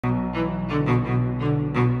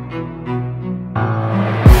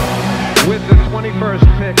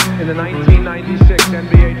21st pick in the 1996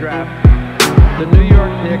 NBA Draft, the New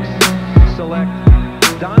York Knicks select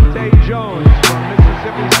Dontae Jones from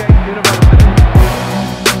Mississippi State University.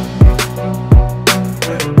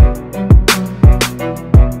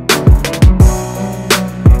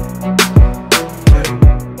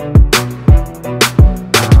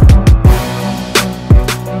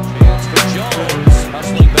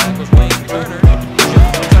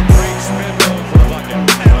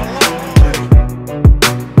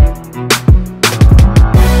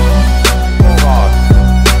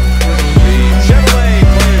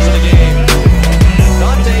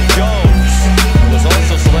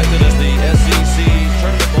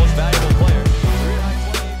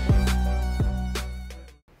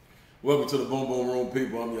 Welcome to the Boom Boom Room,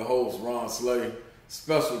 people. I'm your host, Ron Slay.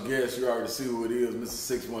 Special guest, you already see who it is, Mr.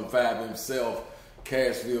 615 himself,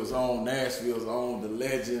 Cashville's own, Nashville's own, the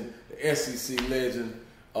legend, the SEC legend,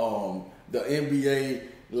 the NBA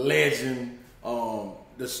legend,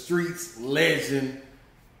 the streets legend.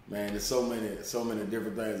 Man, there's so many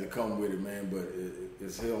different things that come with it, man, but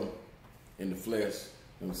it's him in the flesh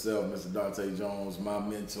himself, Mr. Dontae Jones, my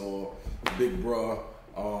mentor, big bro.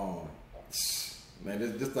 Man,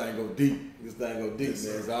 this thing go deep. This thing go deep,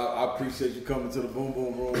 man. So I appreciate you coming to the Boom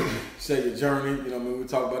Boom Room, share your journey. You know what I mean? We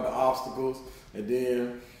talk about the obstacles, and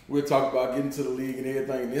then we'll talk about getting to the league and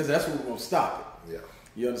everything. And that's where we're going to stop it. Yeah.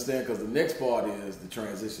 You understand? Because the next part is the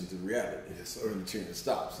transition to reality. Yes, sir. And the change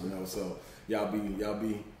stops, you know. So y'all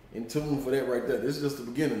be in tune for that right there. This is just the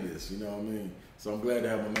beginning of this, you know what I mean? So I'm glad to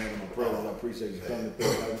have my man in my presence. I appreciate you coming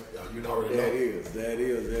through. You already know. That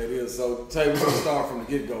is. So, Tay, we're going to start from the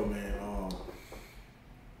get-go, man.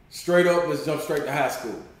 Straight up, let's jump straight to high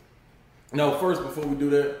school. Now, first, before we do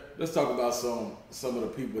that, let's talk about some of the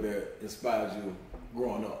people that inspired you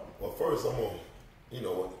growing up. Well, first,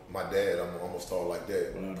 my dad, I'm gonna start like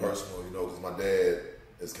that, personal, because my dad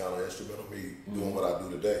is kind of instrumental in me doing what I do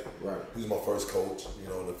today. Right. He's my first coach,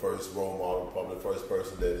 the first role model, probably the first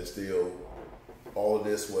person that instilled all of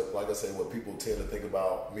this, what people tend to think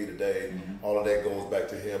about me today, all of that goes back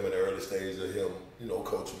to him in the early stages of him,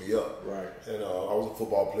 coaching me up. Right. And I was a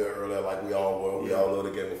football player earlier, like we all were. We all love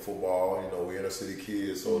the game of football. We inner city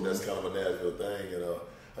kids, so that's kind of a Nashville thing. And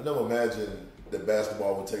I never imagined that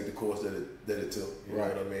basketball would take the course that it took. You know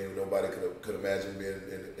what I mean? Nobody could imagine being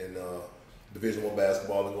in Division I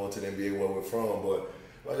basketball and going to the NBA where we're from, but.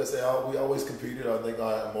 Like I said, we always competed. I think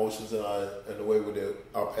our emotions and the way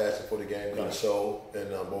our passion for the game kind of showed,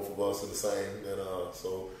 and both of us are the same. And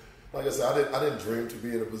so, like I said, I didn't dream to be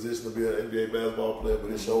in a position to be an NBA basketball player,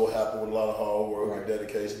 but it sure happened with a lot of hard work and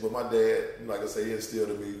dedication. But my dad, like I say, he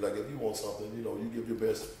instilled in me, like, if you want something, you give your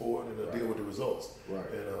best for it and deal with the results. Right.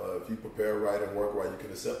 And if you prepare right and work right, you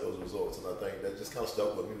can accept those results. And I think that just kind of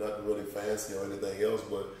stuck with me. Nothing really fancy or anything else,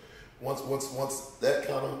 but once that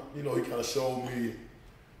kind of, he kind of showed me.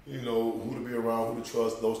 Who to be around, who to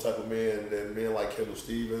trust, those type of men. And men like Kendall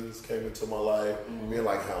Stevens came into my life. Men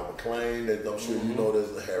like Hal McClain, that I'm sure you know.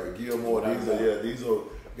 There's Harry Gilmore. These are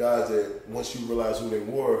guys that once you realize who they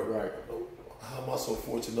were, how am I so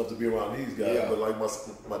fortunate enough to be around these guys? Yeah. But like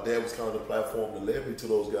my dad was kind of the platform that led me to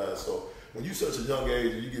those guys. So when you such a young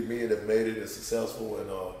age and you get men that made it and successful,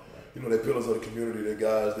 and they're pillars of the community, they're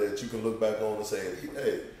guys that you can look back on and say,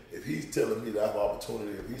 hey. If he's telling me that I have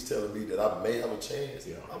opportunity, if he's telling me that I may have a chance,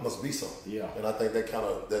 I must be something. Yeah. And I think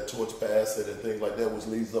that torch passing and things like that, which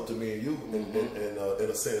leads up to me and you, in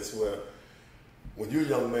a sense where when you're a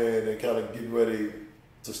young man and kind of getting ready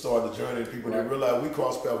to start the journey, people didn't realize we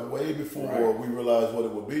crossed paths way before we realized what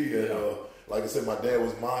it would be. And like I said, my dad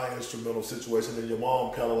was my instrumental situation, and your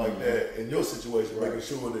mom kind of like that in your situation, making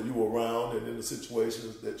sure that you were around and in the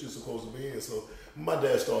situations that you're supposed to be in. So my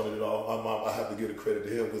dad started it all. I have to give the credit to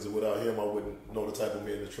him because without him, I wouldn't know the type of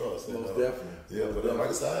man to trust. Most definitely. Yeah, but like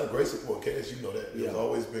I said, I had great support. Cash, you know that. There's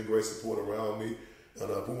always been great support around me.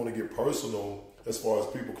 And if we want to get personal, as far as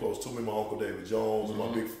people close to me, my Uncle David Jones,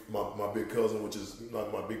 my big cousin, which is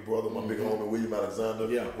not my big brother, my big homie William Alexander,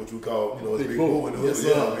 which we call as Big Boo in the hood.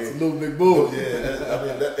 Yes, Little Big Boo.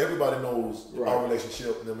 Yeah, everybody knows our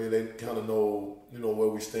relationship. I mean, they kind of know where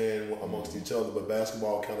we stand amongst each other. But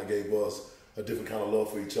basketball kind of gave us a different kind of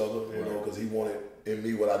love for each other, because he wanted in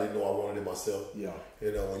me what I didn't know I wanted in myself. Yeah.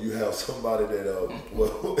 When you have somebody that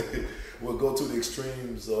will go to the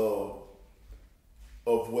extremes of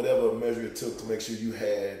whatever measure it took to make sure you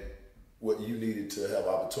had what you needed to have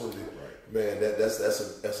opportunity, man, that's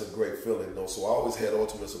a great feeling. So I always had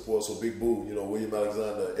ultimate support. So Big Boo, William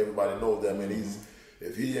Alexander, everybody knows that. I mean,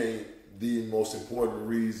 if he ain't the most important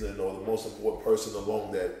reason or the most important person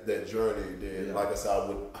along that journey, then like I said,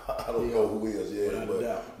 I don't know who is.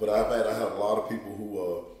 Yeah, but I had a lot of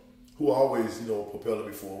people who always, propelling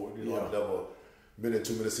me forward. I've never been in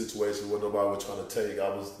too many situations where nobody was trying to take. I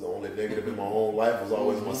was the only negative in my own life was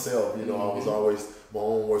always myself. I was always my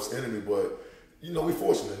own worst enemy. But we're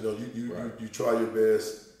fortunate. You try your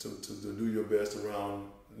best to do your best around.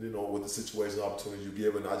 With the situations, opportunities you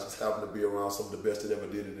give, and I just happen to be around some of the best that ever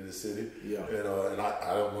did it in the city. Yeah. And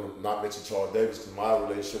I don't want to not mention Charles Davis because my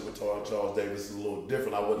relationship with Charles Davis is a little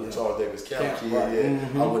different. I wasn't a Charles Davis camp kid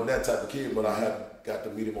yet. I wasn't that type of kid, but I had got to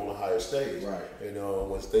meet him on a higher stage. Right. And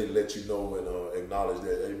once they let you know and acknowledge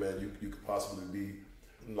that, hey man, you could possibly be,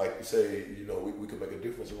 like you say, we could make a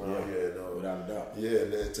difference around here. And, without a doubt. Yeah,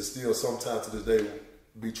 and to still sometimes to this day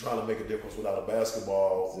be trying to make a difference without a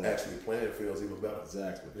basketball actually playing feels even better.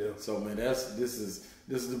 Exactly. Yeah. So man, this is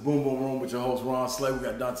the Boom Boom Room with your host Ron Slay. We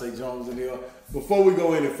got Dontae Jones in here. Before we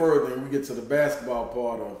go any further and we get to the basketball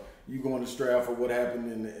part of you going to Stratford, what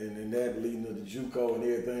happened in that leading to the JUCO and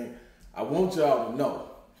everything, I want y'all to know.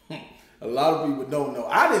 A lot of people don't know.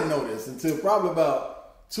 I didn't know this until probably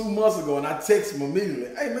about 2 months ago, and I texted him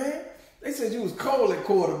immediately. Hey man, they said you was cold at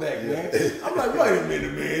quarterback, man. I'm like, wait a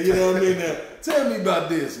minute, man. You know what I mean? Now, tell me about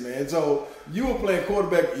this, man. So you were playing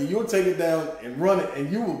quarterback, and you would take it down and run it,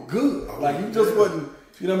 and you were good. Like you just wasn't,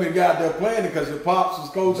 guy out there playing it because your pops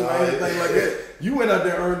was coaching or anything like that. You went out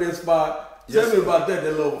there and earned that spot. Tell me about that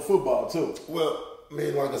love of football too. Well,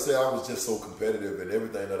 like I said, I was just so competitive in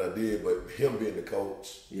everything that I did, but him being the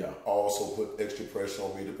coach also put extra pressure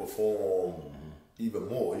on me to perform even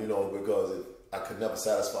more, because I could never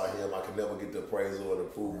satisfy him. I could never get the appraisal or the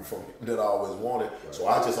approval from him that I always wanted. Right. So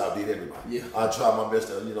I just outdid everybody. Yeah. I tried my best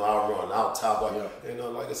to, outrun, out-top. And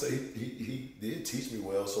like I say, he did teach me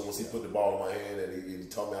well. So once he put the ball in my hand and he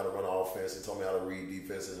taught me how to run offense, he taught me how to read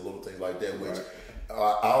defense and little things like that, which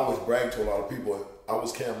I always brag to a lot of people. I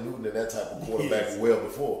was Cam Newton and that type of quarterback well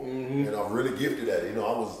before, and I'm really gifted at it. I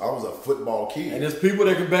was a football kid, and there's people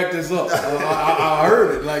that can back this up. I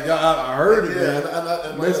heard it, like I heard it, man.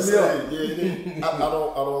 And like I say,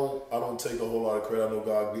 I don't take a whole lot of credit. I know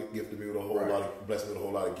God gifted me with a whole lot of, blessed me with a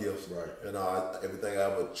whole lot of gifts, and everything I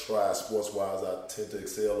ever tried sports wise, I tend to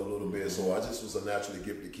excel a little bit. So I just was a naturally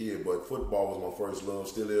gifted kid, but football was my first love,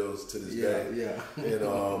 still is to this day.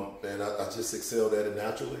 And I just excelled at it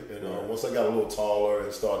naturally. And once I got a little taller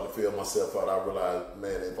and started to feel myself out, I realized,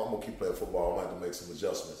 man, if I'm gonna keep playing football, I'm gonna have to make some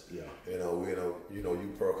adjustments. Yeah.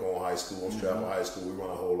 You Percone High School, Stratford High School, we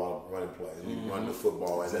run a whole lot of running plays. We run the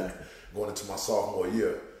football, and then going into my sophomore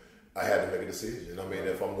year, I had to make a decision.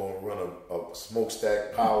 If I'm going to run a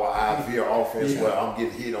smokestack power IV offense where I'm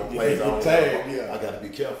getting hit on plays, I got to be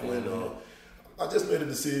careful. And I just made a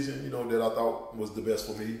decision, that I thought was the best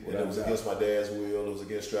for me. And it was against my dad's will. It was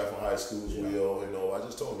against Stratford High School's will. I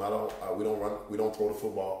just told him we don't throw the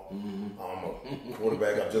football. I'm a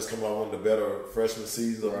quarterback. I'm just coming out one of the better freshman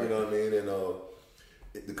seasons. You know what I mean? And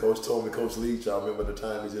the coach told me, Coach Leach, I remember the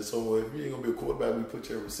time he just told me, if you ain't gonna be a quarterback, we put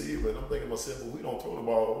you a receiver. And I'm thinking to myself, well, we don't throw the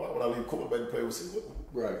ball. Why would I leave quarterback to play receiver?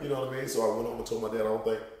 Right. You know what I mean? So I went home and told my dad, I don't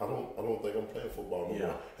think I'm playing football no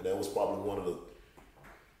more. And that was probably one of the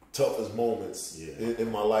toughest moments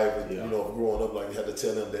in my life. Growing up, like you had to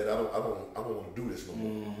tell him that I don't want to do this no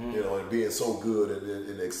more. And being so good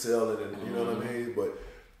and excelling, and you know what I mean. But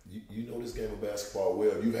you know this game of basketball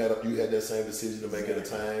well. You had that same decision to make at a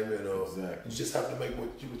time, and you just have to make what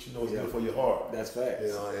you know is good for your heart. That's fact.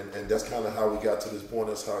 And that's kind of how we got to this point.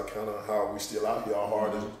 That's how we still out here. Our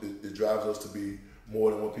heart it drives us to be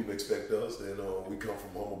more than what people expect us. And we come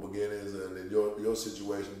from humble beginnings, and in your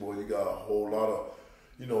situation, boy, you got a whole lot of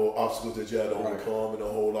obstacles that you had to overcome, and a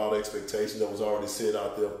whole lot of expectations that was already set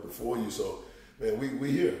out there before you. So, man,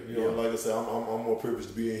 we here. Like I said, I'm more privileged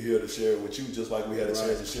to be in here to share it with you, just like we had a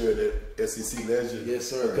chance to share that SEC Legend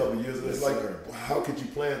a couple of years ago. It's like, how could you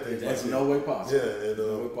plan things That's like no way possible. Yeah, and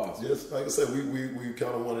no way possible. Just like I said, we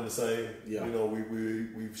kind of one in the same. Yeah.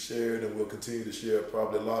 We've shared and we'll continue to share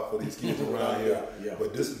probably a lot for these kids around here. Yeah.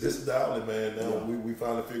 But this is the outlet, man. Now we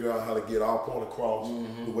finally figure out how to get our point across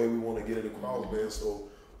the way we want to get it across, man. So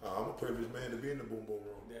I'm a privileged man to be in the Boom Boom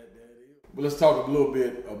Room. Well, let's talk a little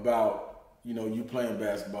bit about you playing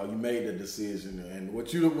basketball. You made the decision, and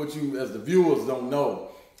what you as the viewers don't know.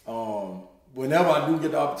 Whenever I do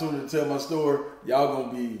get the opportunity to tell my story, y'all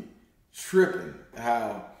gonna be tripping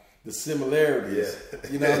how the similarities.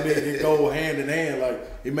 You know what I mean? They go hand in hand.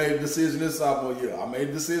 Like he made a decision this sophomore year. I made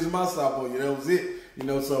a decision my sophomore year. That was it.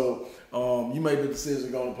 So you made the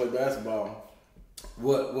decision going to play basketball.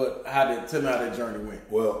 Tell me how that journey went.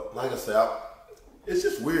 Well, like I said, it's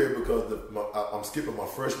just weird because I'm skipping my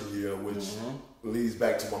freshman year, which leads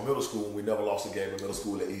back to my middle school. We never lost a game in middle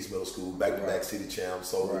school at East Middle School, back-to-back city champs.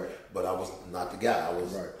 So, but I was not the guy.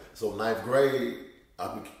 So ninth grade,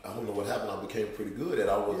 I don't know what happened. I became pretty good at.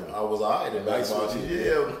 I was alright in basketball.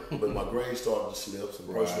 Yeah, but my grades started to slip. Some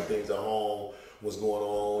personal things at home was going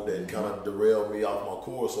on that kind of derailed me off my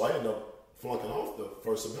course. So I ended up flunking off the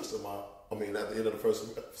first semester of at the end of the first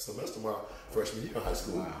semester of my freshman year in high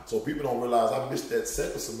school. Wow. So people don't realize I missed that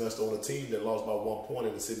second semester on a team that lost by 1 point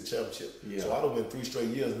in the city championship. Yeah. So I'd have been 3 straight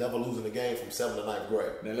years never losing a game from 7th to 9th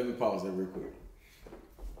grade. Now let me pause there real quick.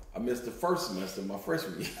 I missed the first semester of my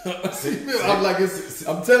freshman year.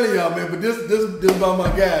 I'm telling y'all, man, but this about my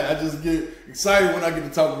guy. I just get excited when I get to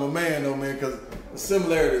talk to my man, though, man, because the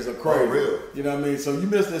similarities are crazy. Oh, real. You know what I mean? So you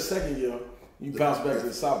missed that second year. You bounced back to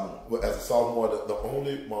the sophomore. Well, as a sophomore,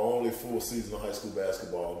 my only full season of high school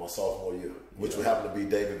basketball was my sophomore year, which would happen to be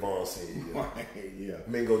David Vaughn's senior year. Yeah.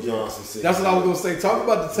 Mingo Johnson senior That's what I was going to say. Talk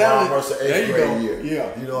about the talent. Ron Mercer 8th grade year.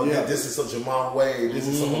 Yeah. You know, this is some Jamon Wade. This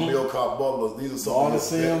is some Emil Cobb Butlers. These are some all the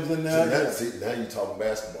Sims and that. See, now you're talking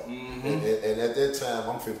basketball. And at that time,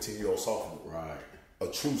 I'm 15-year-old sophomore. Right. A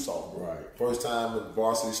true sophomore. Right. First time in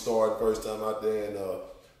varsity started, first time out there. And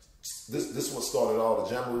this is what started all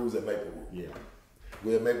the Jamboree was at Maplewood. Yeah.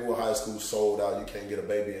 We at Maplewood High School sold out. You can't get a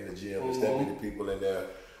baby in the gym. There's that many people in there.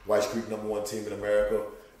 White Creek, #1 team in America,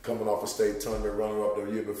 coming off a state tournament, runner-up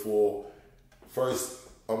the year before.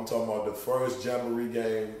 I'm talking about the first Jamboree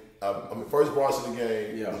game. First varsity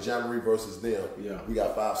game, the Jamboree versus them. Yeah. We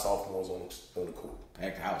got 5 sophomores on the court.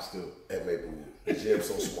 Packed house too. At Maplewood. The gym's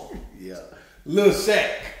so small. Yeah. Little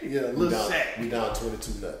Shaq. Yeah, Little Shaq. We down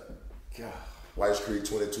 22-0. God. White Creek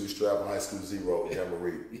 22, Stratford High School 0,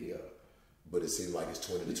 Jamboree. Yeah. But it seemed like it's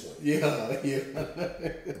 20-20. Yeah.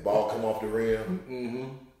 The ball come off the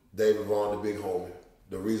rim. David Vaughn, the big homie.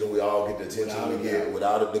 The reason we all get the attention we get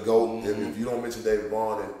without the GOAT, if you don't mention David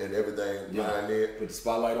Vaughn and everything behind there. Put the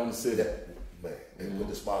spotlight on the city. And put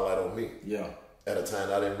the spotlight on me. Yeah. At a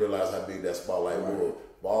time I didn't realize how big that spotlight was.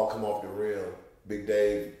 Ball come off the rim. Big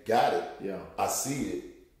Dave got it. Yeah. I see it.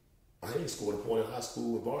 I ain't scored a point in high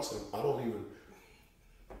school with varsity.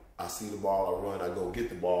 I see the ball, I run, I go get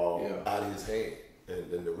the ball out of his hand,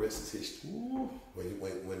 and then the rest is history.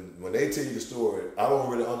 When they tell you the story, I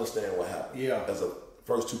don't really understand what happened. Yeah. As a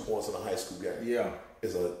first 2 points in a high school game. Yeah.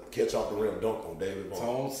 It's a catch off the rim dunk on David Vaughn.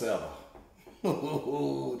 Tone seller.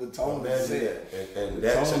 The tone is set. And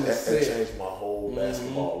that changed my whole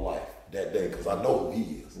basketball life that day, because I know who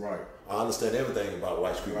he is. Right. I understand everything about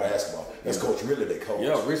White Creek basketball. That's Coach Ridley, they coach.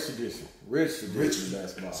 Yeah, rich tradition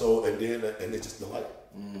basketball. So and it's just the light.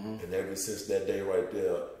 And ever since that day right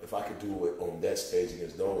there, if I could do it on that stage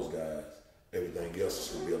against those guys, everything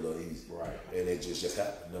else would be a little easy. Right. And it just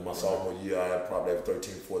happened. In my sophomore year, I probably had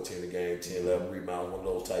 13, 14 a game, 10, 11 rebounds, one of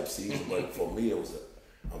those type seasons. But for me, it was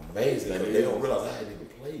amazing. They don't realize I hadn't even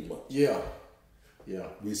played much. Yeah. Yeah.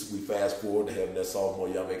 We fast forward to having that sophomore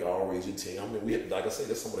year, I make an all-region team. I mean, like I said,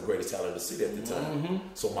 that's some of the greatest talent in the city at the time.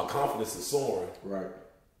 So my confidence is soaring. Right.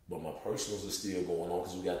 But my personals are still going on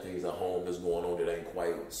because we got things at home that's going on that ain't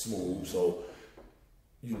quite smooth. So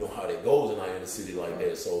you know how that goes in the city like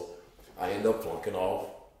that. So I end up flunking off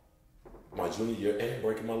my junior year and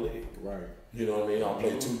breaking my leg. Right. You know what I mean? I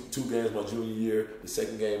played two games my junior year. The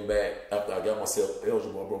second game back, after I got myself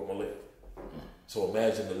eligible, I broke my leg. So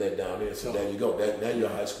imagine the letdown there. So there you go. Now you're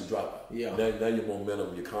a high school dropout. Yeah. Now your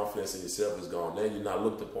momentum, your confidence in yourself is gone. Now you're not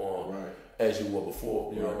looked upon as you were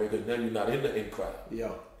before. You know what I mean? Because now you're not in the in crowd.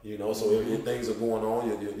 Yeah. You know, so if things are going on,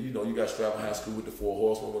 you know, you got Stratford High School with the 4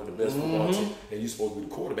 horsemen, one of the best football teams, and you're supposed to be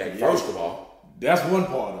the quarterback. First of all, that's one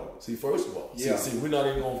part of it. See, first of all, see, we're not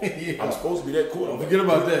even going. I'm supposed to be that quarterback. Forget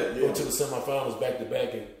about that. Go to the semifinals back to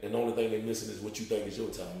back, and the only thing they're missing is what you think is your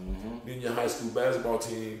time. Then your high school basketball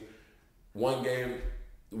team, one game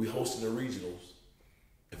we hosting the regionals.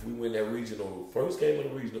 If we win that regional, first game of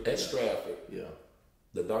the regional at Stratford,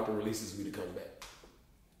 the doctor releases me to come back.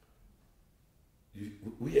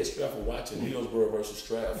 We at Stratford watching Hillsborough versus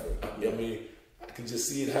Stratford. I mean, I can just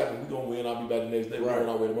see it happen. We're going to win. I'll be back the next day. We're on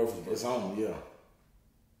our way to Murfreesboro. It's home, yeah.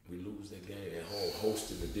 We lose that game at home,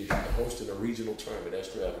 hosting a regional tournament at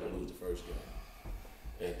Stratford and lose the first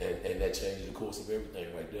game. And that changes the course of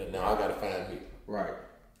everything right there. Now I got to find me. Right.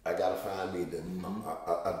 I got to find me.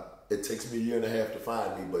 It takes me a year and a half to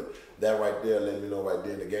find me, but that right there let me know right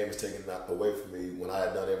there the game is taken away from me when I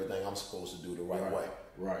had done everything I'm supposed to do the right way.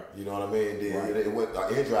 Right. You know what I mean? Then it went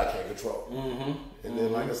injury I can't control. And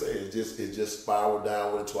then like I say, it just spiraled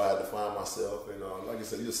downward until I had to find myself. And like I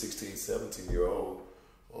said, you're a 16, 17-year-old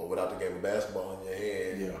without the game of basketball in your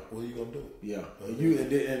hand. Yeah. What are you gonna do? Yeah.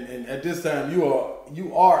 And at this time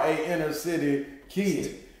you are a inner city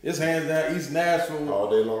kid. It's hands down East Nashville all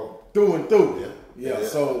day long. Through and through. Yeah.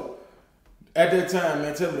 So At that time,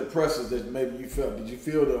 man, tell me the pressures that maybe you felt. Did you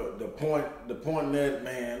feel the point that,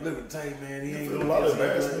 man, look at Tate, man, he ain't feel gonna a lot get of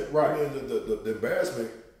embarrassment. right. I mean, the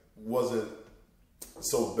embarrassment wasn't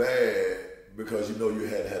so bad because you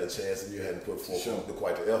had a chance and you hadn't put forth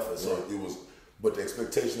quite the effort. So it was, but the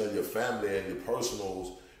expectation of your family and your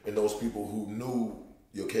personals and those people who knew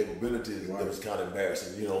your capabilities, it was kind of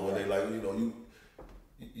embarrassing. You know, when they like, you know, you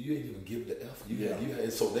ain't even give the effort.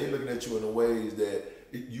 And so they looking at you in the ways that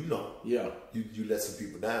you let some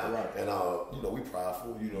people down. Right. And you know, we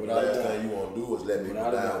prideful. You know, the last thing you want to do is let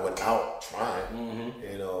people down without trying.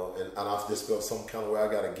 You know, and I just felt some kind of way I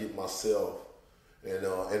got to get myself. And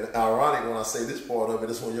ironic when I say this part of it,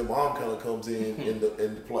 it's when your mom kind of comes in the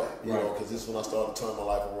play. You know, because this is when I started to turn my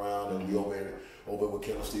life around and be over with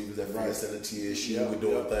Kendall Stevens at Friends and TSU. We're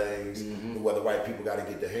doing things where the right people got to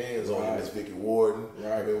get their hands on you. Miss Vicky Warden.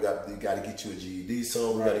 I mean, you got to get you a GED.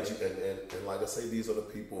 So we got to, and like I say, these are the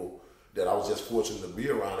people that I was just fortunate to be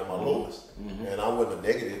around in my lowest. And I wasn't a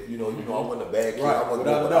negative. You know, I wasn't a bad kid. I wasn't,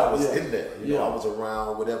 but I was in there. You know, I was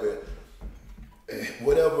around whatever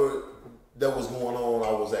that was going on, I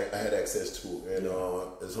had access to it.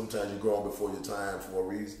 And sometimes you grow before your time for a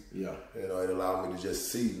reason. Yeah. You know, it allowed me to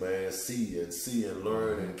just see and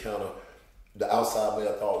learn and kind of, the outside may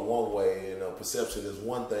have thought one way, and perception is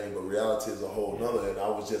one thing, but reality is a whole nother. And I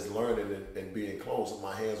was just learning and being close, and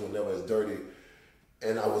my hands were never as dirty,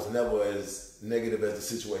 and I was never as negative as the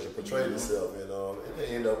situation portrayed itself. And it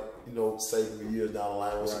ended up, you know, saving me years down the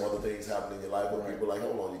line when some other things happen in your life where people are like,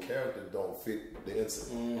 hold on, your character don't fit the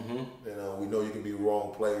incident. And we know you can be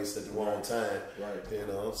wrong place at the wrong time.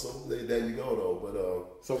 And so there you go though. But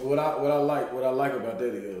so what I like about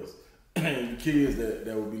that is the kids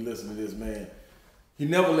that will be listening to this, man, he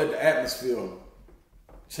never let the atmosphere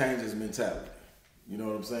change his mentality. You know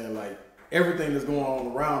what I'm saying? Like everything that's going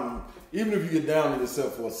on around him, even if you get down on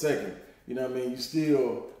yourself for a second, you know what I mean? You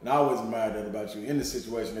still, and I always admired that about you. In the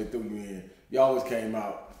situation they threw you in, you always came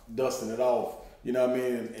out dusting it off, you know what I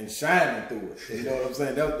mean, and shining through it. You know what I'm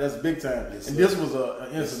saying? That's big time. Yes, and this was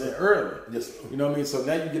an incident early. Yes, you know what I mean? So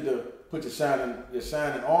now you get to put your shining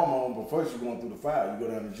armor on, but first you're going through the fire. You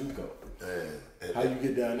go down to JUCO. How you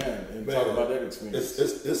get down there and talk about that experience?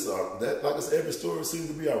 It's that, like I said, every story seems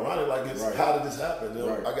to be ironic. Like, how did this happen? You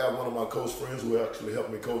know, I got one of my coach friends who actually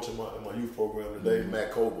helped me coach in my youth program today,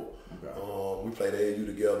 Matt Coble. We played AAU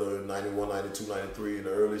together in 91, 92, 93 in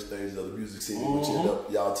the early stages of the music scene, which ended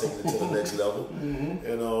up y'all taking it to the next level.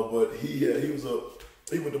 And but he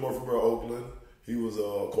went to Murfreesboro, Oakland. He was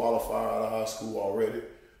a qualifier out of high school already,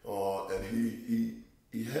 and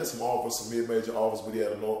he had some offers, some mid-major offers, but he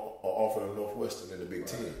had an offer at Northwestern in the Big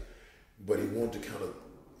Ten. But he wanted to kind of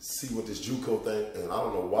see what this JUCO thing, and I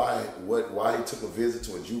don't know why he took a visit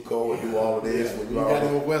to a JUCO and do all of this. You got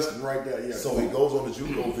Northwestern right there. Yeah. So he goes on the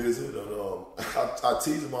JUCO visit, and I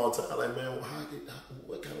tease him all the time, like, man,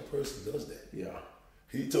 what kind of person does that? Yeah.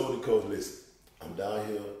 He told the coach, listen, I'm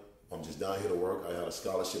just down here to work. I had a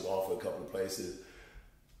scholarship offer a couple of places.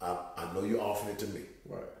 I know you're offering it to me.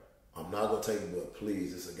 Right. I'm not going to take it, but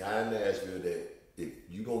please, it's a guy in Nashville that if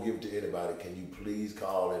you're going to give it to anybody, can you please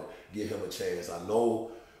call and give him a chance? I know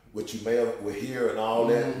what you will hear and all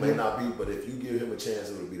that may not be, but if you give him a chance,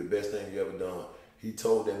 it would be the best thing you ever done. He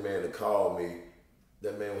told that man to call me.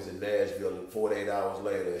 That man was in Nashville 48 hours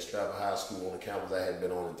later at Stratford High School on the campus I hadn't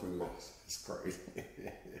been on in 3 months. It's crazy.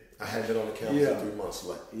 I hadn't been on the campus in 3 months.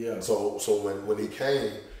 So when he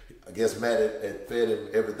came, I guess Matt had fed him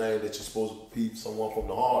everything that you're supposed to feed someone from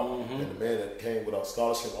the heart. And the man that came with a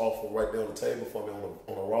scholarship offer right there on the table for me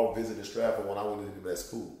on a raw visit in Stratford when I went into that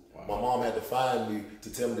school. Wow. My mom had to find me to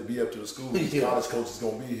tell me to be up to the school. The college coach is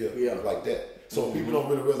going to be here like that. So people don't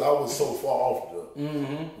really realize I was so far off I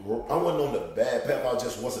wasn't on the bad path. I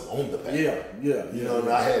just wasn't on the path. You know what I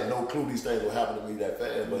mean? I had no clue these things would happen to me that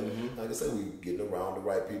fast. But like I said, we getting around the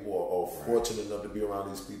right people or fortunate enough to be around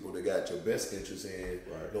these people that got your best interest in.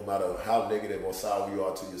 No matter how negative or sour you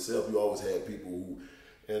are to yourself, you always had people who.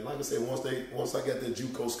 And like I said, once I got that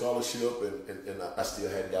JUCO scholarship, and I still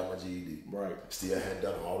hadn't got my GED. Right. Still hadn't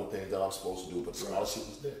done all the things that I'm supposed to do, but the scholarship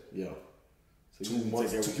was there. Yeah. So you got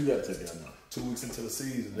to take that now. 2 weeks into the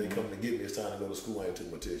season, they come to get me. It's time to go to school. I ain't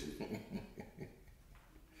took my test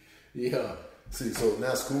yet. See, so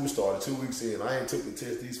now school started 2 weeks in. I ain't took the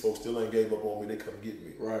test. These folks still ain't gave up on me. They come get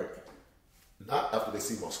me. Right. Not after they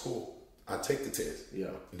see my score. I take the test.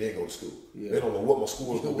 And then go to school. They don't know what my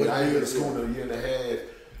score is going to be. I ain't been to school in a year and a half.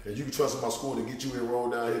 And you can trust in my score to get you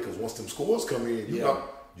enrolled down here because once them scores come in,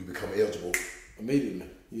 you become eligible. Immediately.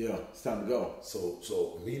 Yeah, it's time to go.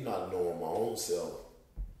 So me not knowing my own self,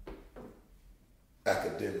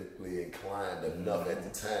 academically inclined enough at the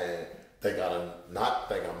time think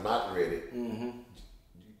I'm not ready.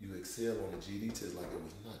 You excel on the GD test like it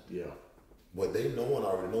was nothing. Yeah. But they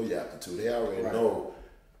already know your aptitude. They already know.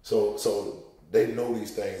 So they know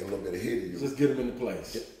these things a little bit ahead of you. Just get them into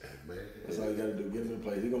place. Yeah, man. That's all you got to do. Get them in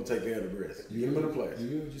place. He's going to take care of the rest. Get them into place. You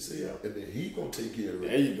hear what you say? Yeah. And then he's going to take care of it.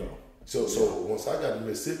 There you go. So once I got to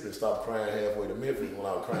Mississippi and stopped crying halfway to Memphis when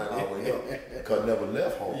I was crying all the way up, because I never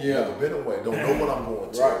left home, never been away, don't know what I'm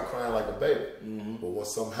going to, I'm crying like a baby. But once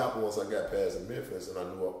something happened, once I got past Memphis and I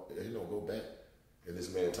knew, go back. And this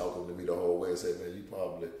man talking to me the whole way and said, man, you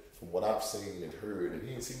probably, from what I've seen and heard, and he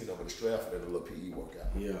didn't see me up in Stratford in a little PE workout.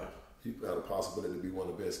 Yeah. He had a possibility to be one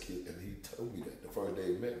of the best kids, and he told me that the first day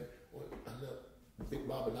he met me. Well, I know. Big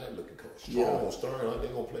Bobby Knight looking coach. Strong, stern, they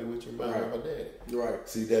gonna play with you, man, like my daddy. Right.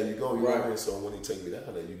 See, there you go. You know what I mean? So when he take me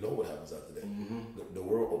down there, you know what happens after that. The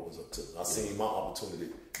world opens up to me. I seen my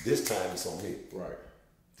opportunity. This time it's on me. Right.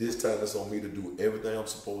 This time it's on me to do everything I'm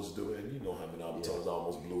supposed to do. And you know how many opportunities I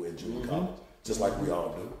almost blew in junior college. Just like we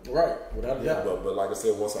all do. Right. Without a doubt. But like I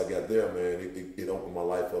said, once I got there, man, it opened my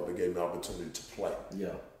life up. It gave me an opportunity to play.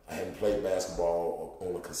 Yeah. I hadn't played basketball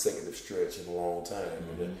on a consecutive stretch in a long time.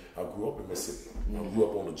 And then I grew up in Mississippi. I grew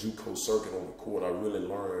up on the JUCO circuit on the court. I really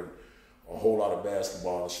learned a whole lot of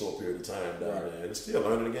basketball in a short period of time down there. And it's still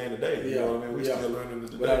learning the game today. You know what I mean? We're still learning it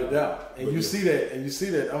today. Without a doubt. And you see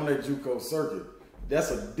that on that JUCO circuit.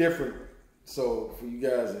 That's a different, so for you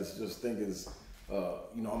guys that's just thinking,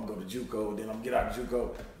 I'm going to go to JUCO, then I'm going to get out of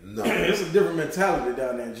JUCO. No. It's a different mentality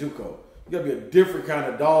down there in JUCO. You got to be a different kind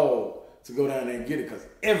of dog to go down there and get it, because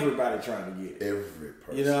everybody trying to get it. Every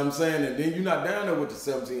person. You know what I'm saying? And then you're not down there with the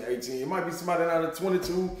 17, 18. It might be somebody out of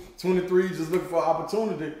 22, 23 just looking for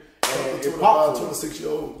opportunity. And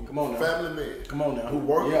 26-year-old come on now. Family man. Come on now. Who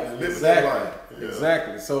work and live their life. Yeah.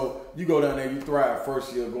 Exactly. So you go down there, you thrive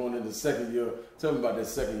first year, going into the second year. Tell me about that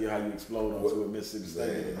second year, how you explode onto a Mississippi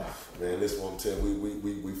State. Man, this one time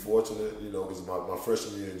we fortunate, because my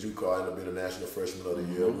freshman year in JUCO, I ended up being a national freshman of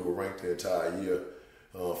the year. We were ranked the entire year.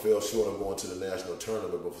 Fell short of going to the national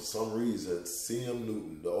tournament, but for some reason, CM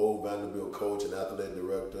Newton, the old Vanderbilt coach and athletic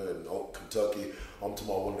director in Kentucky, I'm talking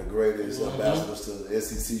about one of the greatest ambassadors to the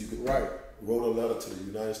SEC, wrote a letter to the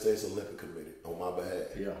United States Olympic Committee on my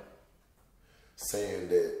behalf, saying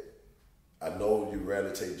that I know you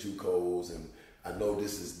rarely take JUCOs and I know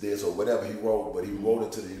this is this or whatever he wrote, but he wrote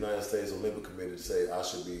it to the United States Olympic Committee to say I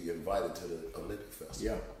should be invited to the Olympic Festival.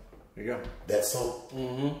 Yeah, there you go. That's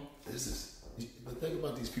something. This is. But think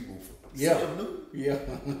about these people.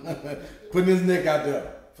 Putting his neck out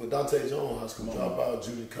there. For Dontae Jones, high school dropout,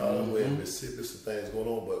 junior college, we're in Mississippi, some things going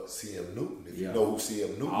on. But CM Newton, if you know who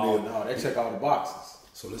CM Newton is. No, they check all the boxes.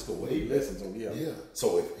 So let's go way back. Listen to him, yeah.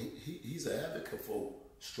 So if he's an advocate for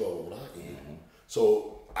struggle when I am.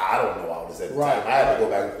 So I don't know all this at the time. I had to go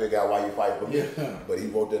back and figure out why you fight for me. But he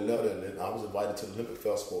wrote that letter, and then I was invited to the Olympic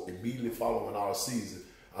Festival immediately following our season.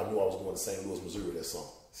 I knew I was going to St. Louis, Missouri that summer.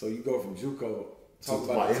 So you go from JUCO to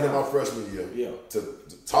my freshman year, to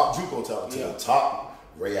the top JUCO talent, to the top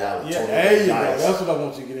Ray Allen. Yeah, there you go. That's what I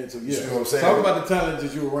want you to get into. Yeah, you know what I'm saying? Talk about the talent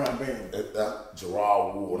that you were around, man.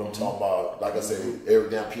 Gerard Wood. I'm talking about, like I said,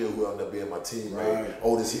 Eric Dampier, who ended up being my teammate.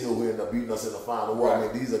 Otis Hill, who ended up beating us in the final. I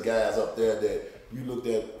mean, these are guys up there that you looked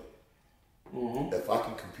at. If I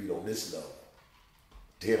can compete on this level,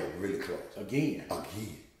 then I'm really close. Again.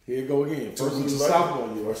 Here you go again. First year,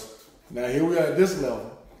 sophomore year. Now here we are at this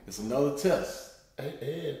level. It's another test.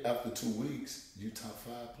 And after 2 weeks, you top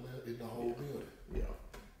 5 player in the whole building.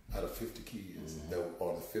 Yeah. Out of 50 kids that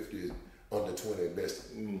are the 50 under 20 at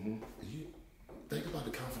best. You think about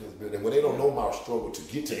the confidence building. When they don't know my struggle to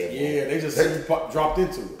get to that moment, they just see you dropped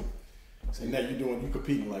into it. And now you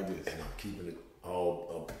competing like this. And I'm keeping it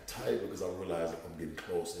all tight because I realized I'm getting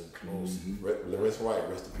closer and closer. Lorenz Wright,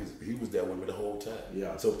 rest in peace, he was there with me the whole time.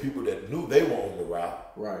 Yeah. So people that knew they were on the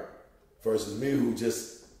route, versus me who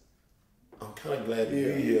just, I'm kind of glad to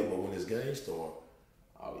be here, but when this game started,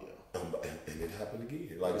 and it happened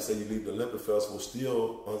again. Like I said, you leave the Olympic Festival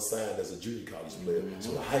still unsigned as a junior college player,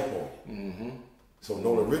 so the hype on you. So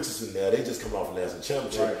Nolan Richardson there, they just come off a national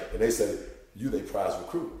championship, and they say, you they prize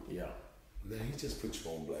recruit. Yeah. Now he just put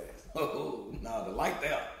you on blast. Oh, no, they like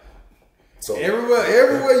that. So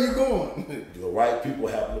everywhere you going. The right people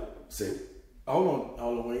have to say, hold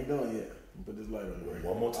on, we ain't done yet. Put this light on you.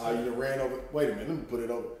 One more time. You ran over. Wait a minute, let me put it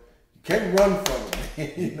over. You can't run from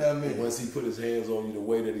it. You know what I mean? Once he put his hands on you the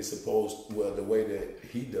way that he's supposed, the way that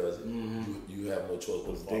he does it, you have no choice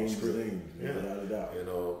but to follow the script. Without a doubt.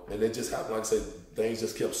 And it just happened. Like I said, things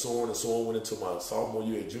just kept soaring and soaring. Went into my sophomore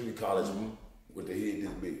year at junior college with the head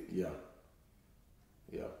this big. Yeah.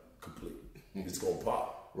 Completely. It's gonna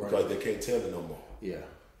pop because they can't tell me no more. Yeah.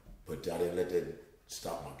 But I didn't let that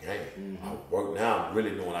stop my game. I work now. I'm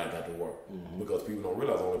really knowing I got to work because people don't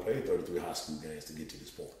realize I only played 33 high school games to get to this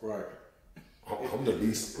point. Right. I'm the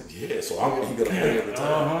least, so he got to play every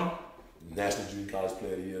time. National Junior College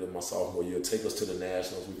Player of the Year my sophomore year, take us to the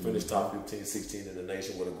Nationals. We finished top 15, 16 in the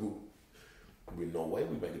nation with a group. We no way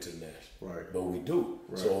we make it to the Nationals. Right. But we do.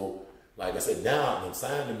 Right. So, like I said, now I'm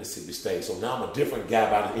signed to Mississippi State. So now I'm a different guy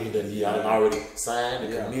by the end of the year. I've already signed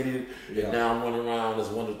and committed. And now I'm running around as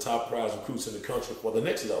one of the top prize recruits in the country for the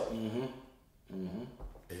next level.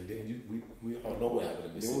 And then we all know what happened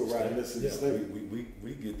in Mississippi State. Right, Mississippi State.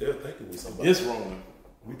 We get there thinking we somebody. This wrong.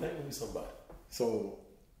 We thinking we somebody. So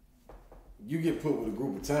you get put with a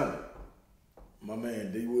group of talent. My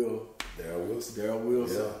man Daryl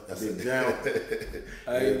Wilson. Yeah, that's Big it. Down.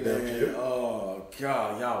 Hey man, oh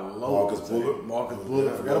God, y'all low. Marcus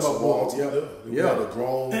Bullard. Forgot about Bullard. We had a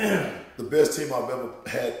grown, the best team I've ever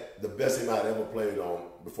had, the best team I'd ever played on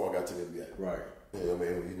before I got to the NBA. Right. You know what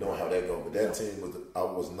I mean? You know how that goes. But that team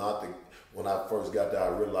when I first got there, I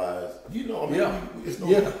realized, it's no, look,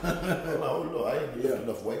 I ain't lifting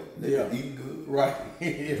enough weight. They eating good. Right.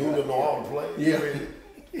 Dude don't know all the plays. Yeah. I mean,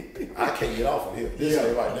 I can't get off of here. This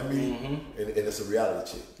ain't right. Let me, and it's a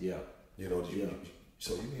reality check. Yeah. You know,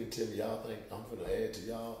 so you need to tell me y'all think I'm going to add to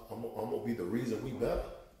y'all? I'm going to be the reason we better?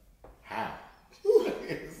 How? I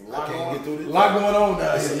can't get through this. A lot going on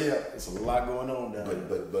down here. It's a lot going on down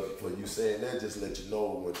here. But for you saying that, just let you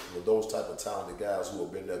know when those type of talented guys who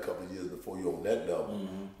have been there a couple of years before you on that level,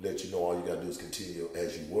 let you know all you got to do is continue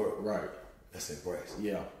as you work. Right. That's embrace.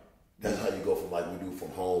 Yeah. That's how you go from like we do from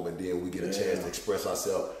home, and then we get a chance to express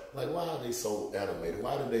ourselves. Like, why are they so animated?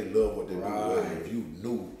 Why do they love what they do? If you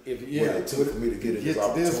knew what it took for me to get in this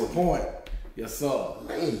opportunity. To this point, yes, sir.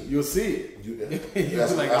 Man. You'll see it. You'll be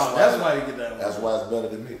like, that's why you get that. That's why it's better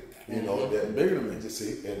than me. You know, bigger than me. You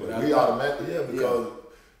see, and we automatically, because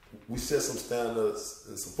we set some standards,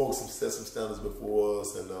 and some folks have set some standards before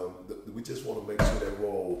us, and we just want to make sure that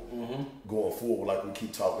role going forward, like we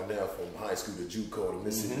keep talking now, from high school to JUCO to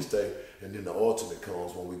Mississippi State, and then the ultimate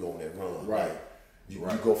comes when we go on that run. Right. You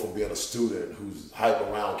go from being a student who's hype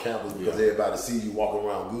around campus because everybody see you walking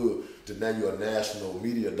around good to now you're a national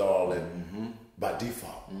media darling by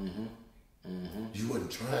default. You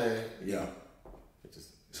wasn't trying. Yeah.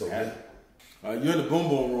 So you're in the Boom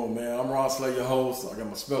Boom Room, man. I'm Ron Slay, your host. I got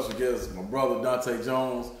my special guest, my brother Dontae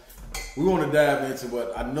Jones. We want to dive into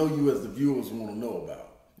what I know you as the viewers want to know about,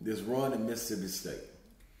 this run in Mississippi State.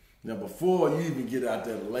 Now, before you even get out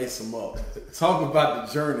there to lace them up, talk about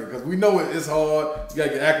the journey, because we know it's hard. You got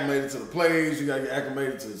to get acclimated to the plays. You got to get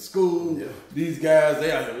acclimated to the school. Yeah. These guys,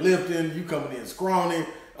 they out here lifting. You coming in scrawny. You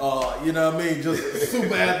know what I mean? Just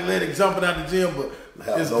super athletic, jumping out the gym. But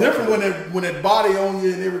it's different when that body on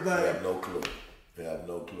you and everything. I have no clue. I have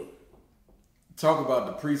no clue. Talk about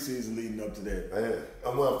the preseason leading up to that. Man.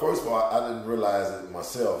 Well, first of all, I didn't realize it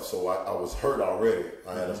myself, so I was hurt already.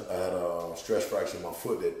 I had a stress fracture in my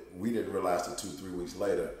foot that we didn't realize till 2-3 weeks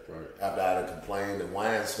later. Right. After I had complained and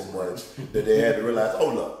whined so much that they had to realize,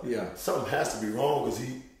 something has to be wrong because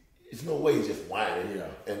there's no way he's just whining.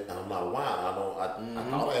 Yeah. And I'm not whining. I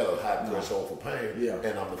thought I had a high threshold for pain. Yeah.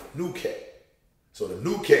 And I'm the new cat. So the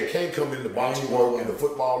new cat can't come in the boxing work and the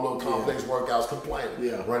football little complex workouts complaining.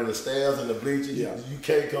 Yeah. Running the stairs and the bleachers. Yeah. You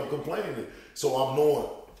can't come complaining. So I'm knowing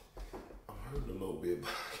I'm hurting a little bit, but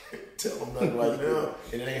I can't tell them nothing right now.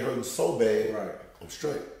 And it ain't hurting so bad. Right. I'm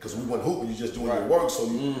straight. Because we wasn't hooping, you just doing your work. So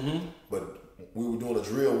but we were doing a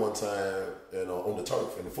drill one time and on the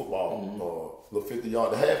turf in the football, little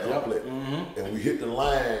 50-yard, the half complex. And we hit the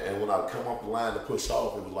line, and when I come off the line to push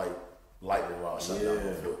off, it was like lightning rod shot down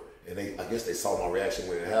my foot. And I guess they saw my reaction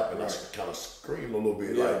when it happened. Right. I kind of screamed a little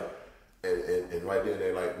bit, and right then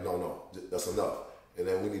they're like, no, that's enough. And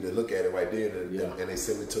then we need to look at it right then, and they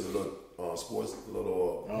sent me to the little sports,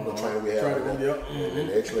 little trainer we had. And then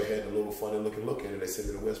the X-ray had the little funny looking look in it. They sent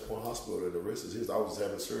me to West Point Hospital, and the rest is his. I was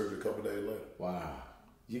having surgery a couple days later. Wow.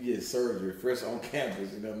 You get surgery fresh on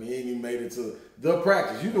campus, you know what I mean? You ain't even made it to the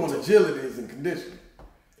practice. You doing agilities and conditioning.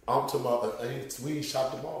 I'm talking about, we ain't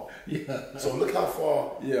shot the ball. Yeah. So look how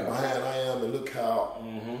far behind I am, and look how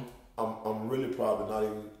I'm really probably not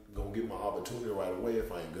even going to get my opportunity right away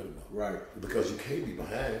if I ain't good enough. Right. Because you can't be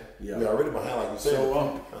behind. Yeah. We're already behind, like you said.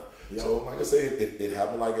 So like I said, it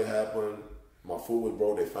happened like it happened. My foot was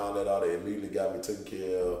broke. They found that out. They immediately got me taken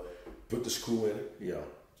care of. Put the screw in it. Yeah.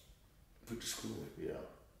 Put the screw in. Yeah.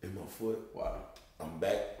 In my foot. Wow. I'm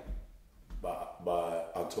back. By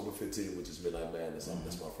October 15th, which is Midnight Madness,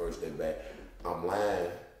 that's my first day back. I'm lying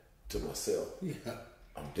to myself. Yeah.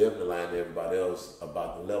 I'm definitely lying to everybody else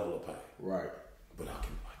about the level of pain. Right. But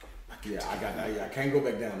I Yeah, I can't go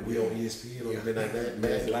back down. We on ESPN on been like that.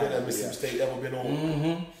 Man, Yeah. that Mississippi State ever been on?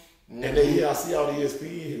 Mm-hmm. And then I see all the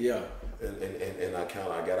ESPN. Yeah. And I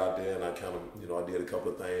got out there and I did a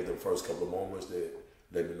couple of things the first couple of moments that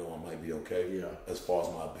let me know I might be okay. Yeah. As far as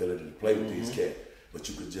my ability to play with these cats. But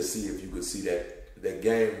you could just see if you could see that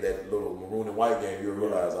game, that little maroon and white game, you'll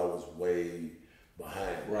realize I was way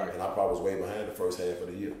behind. Right. And I probably was way behind the first half of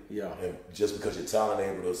the year. Yeah. And just because your talent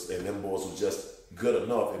able to, and them boys was just good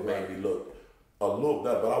enough, it made me look a little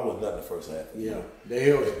better, but I was not in the first half. Yeah. They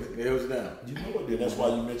held you down. You know what? That's why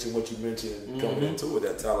you mentioned what you mentioned coming into it,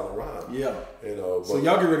 that talent around. Yeah. So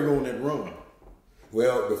y'all get ready to go on that run.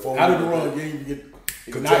 Well, before how did the run get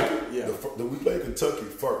Kentucky? Yeah. We played Kentucky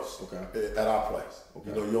first. Okay. At our place.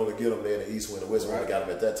 Okay. You only get them there in the East Wing. The West Wing got them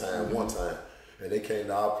at that time one time, and they came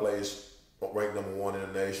to our place ranked number 1 in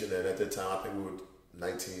the nation. And at that time, I think we were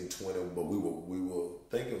 19, 20, but we were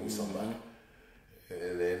thinking we were somebody.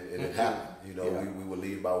 And it happened. We would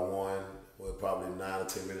lead by 1 with probably 9 or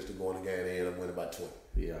 10 minutes to go in the game, and they ended up winning by 20.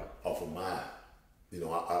 Yeah. Off of mine.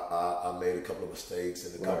 I made a couple of mistakes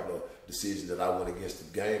and a couple of decisions that I went against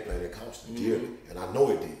the game plan that cost me dearly, and I know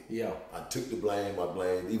it did. Yeah. I took the blame. I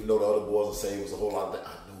blamed, even though the other boys would say it was a whole lot of that.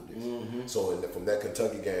 I knew this. So from that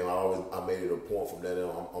Kentucky game, I made it a point from that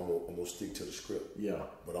on. I'm gonna stick to the script. Yeah.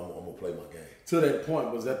 But I'm gonna play my game. To that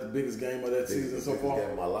point, was that the biggest game of that season so far? Biggest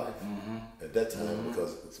game of my life at that time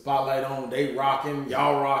because spotlight on, they rocking,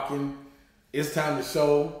 y'all rocking. It's time to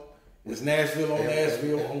show. It's Nashville on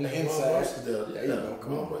Nashville on the inside.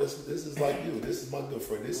 Come on. This is like you. This is my good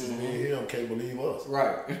friend. This is me and him. Can't believe us.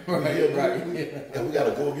 Right. And we got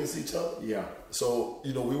to go against each other. Yeah. So,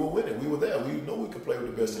 we were winning. We were there. We know we could play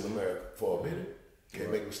with the best in America for a minute.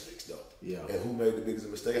 Can't make mistakes, though. Yeah. And who made the biggest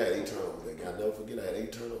mistake? I had 8 turnovers that game. I'll never forget I had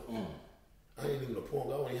 8 turnovers. I ain't even a point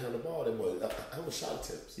guard when he had the ball. I was shot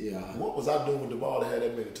attempts. Yeah. What was I doing with the ball that had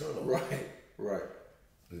that many turnovers? Right.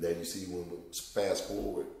 And then you see when we fast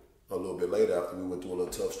forward a little bit later after we went through a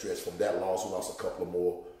little tough stretch from that loss, we lost a couple of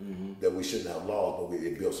more that we shouldn't have lost, but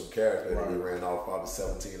it built some character. Right. We ran off probably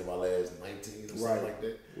 17 of our last 19 or something like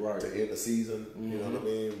that to end the season. You know what I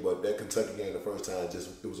mean? But that Kentucky game the first time,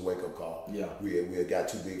 it was a wake up call. Yeah, we had got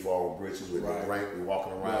too big for our own britches. We were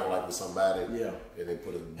walking around like with somebody. Yeah, and they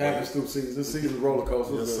put us. Happens through season. This season's roller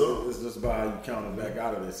coaster. It's just about how you count it back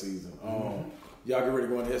out of that season. Y'all get ready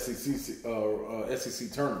to go in the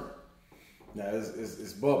SEC tournament. Now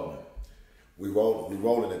it's bubbling. We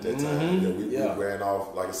rolling at that time. We ran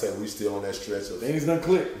off. Like I said, we still on that stretch of things done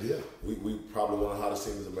click. Yeah, we probably one of the hottest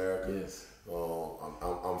teams in America. Yes.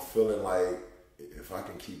 I'm feeling like if I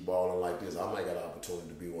can keep balling like this, I might got an opportunity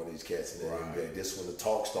to be one of these cats in the NBA. This when the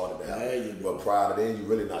talk started to happen. But prior to then, you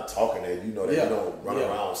really not talking that. You know that you don't run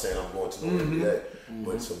around saying I'm going to the NBA.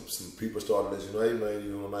 But some people started letting you know, hey man,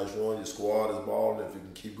 you're on a nice run. Your squad is balling. If you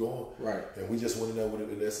can keep going, And we just went in there with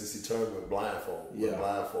an SEC tournament blindfold. With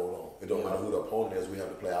blindfold on. It don't matter who the opponent is. We have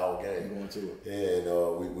to play our game.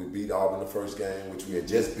 And we beat Auburn the first game, which we had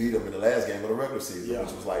just beat them in the last game of the regular season,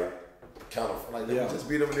 which was like. Kind of like we just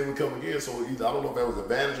beat them and then we come again. So either I don't know if that was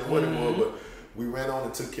advantage or what it was, but we ran on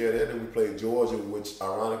and took care of that. And we played Georgia, which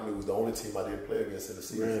ironically was the only team I didn't play against in the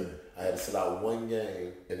season. Really? I had to sit out 1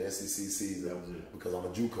 game in the SEC season because I'm a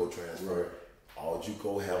JUCO transfer. All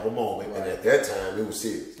JUCO have a moment, and at that time it was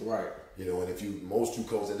serious. Right. And most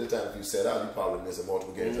JUCOs at that time, if you sat out, you probably missing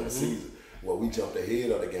multiple games of the season. Well, we jumped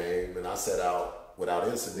ahead of the game, and I sat out without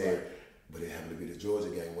incident. But it happened to be the Georgia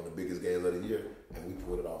game, one of the biggest games of the year, and we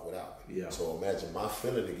pulled it off without me. Yeah. So imagine my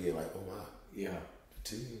feeling again, like, oh my. Yeah. The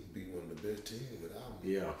team beat one of the best teams without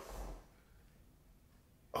me. Yeah.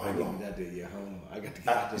 I got that day, I got to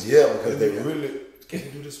get this. Yeah, because they really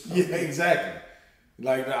can't do this. Yeah, exactly.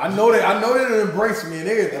 Like I know they embrace me and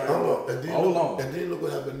everything. Hold on. And then look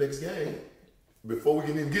what happened next game. Before we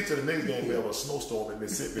can even get to the next game, we have a snowstorm in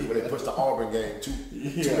Mississippi where they pushed the Auburn game two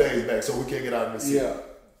days back, so we can't get out of Mississippi. Yeah.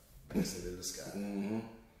 It's in the sky.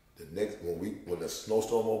 The next when the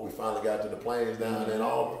snowstorm over, we finally got to the plains down in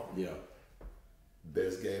Auburn. Yeah,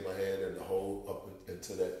 best game I had in the whole up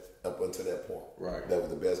until that point. Right, that was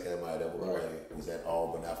the best game I had ever played. It was at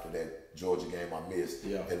Auburn after that Georgia game I missed.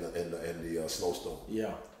 Yeah, in the snowstorm.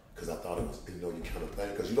 Yeah, because I thought it was you kind of thing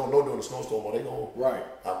because you don't know during the snowstorm are they going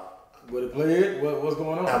Will it play it? What's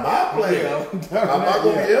going on? Am I playing? Am I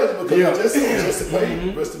going to be eligible? Because Jesse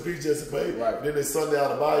Payne, rest in peace, Jesse Payne. Right. Then they Sunday out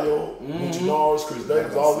of Bio, Moochie Norris, Chris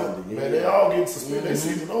Davis, all them. Man, they all getting suspended. Their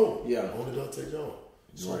season over. Yeah. Only Dontae Jones.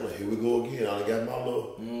 So I'm like, here we go again. I done got my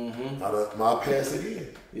little, my pass again.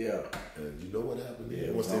 Yeah. And you know what happened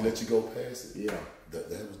then? Once they let you go past it.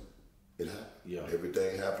 Yeah. It happened. Yeah.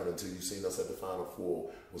 Everything happened until you seen us at the Final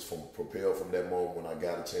Four. Was propelled from that moment when I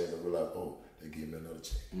got a chance and realized, oh, they give me another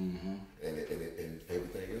chance. And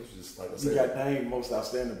everything else was just like I said. You got named most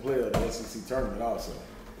outstanding player of the SEC tournament also.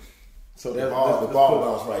 So the ball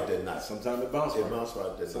bounced right that night. Sometimes it bounced right. It bounced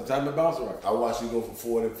right that night. Sometimes it bounced right. I watched you go from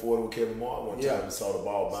 40 with Kevin Martin one time and saw the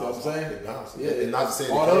ball bounce. See what I'm saying? It bounced. Yeah. And not to say it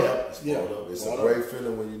can't happen. It's a great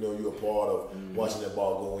feeling when you know you're a part of watching that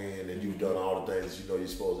ball go in and you've done all the things you know you're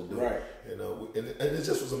supposed to do. Right. You know, and it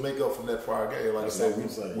just was a makeup from that prior game. Like I said,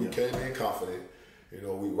 we came in confident. You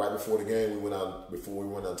know, right before the game, before we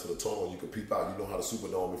went out to the tunnel, you could peep out. You know how the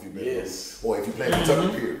Superdome, if you've been or if you play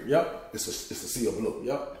Kentucky period. Yep. It's a sea of blue.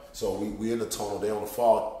 Yep. So we in the tunnel. They on the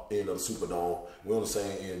far end of the Superdome. We're on the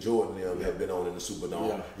same end. Jordan and them have been on in the Superdome.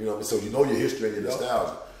 Yeah. You know what I mean? So you know your history and your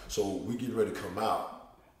nostalgia. So we get ready to come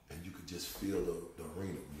out, and you could just feel the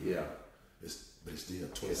arena. Yeah. But it's still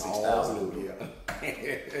 26,000. Yeah.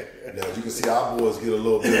 Now you can see our boys get a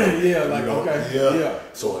little bit. Okay.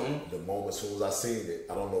 So the moment, as soon as I seen it,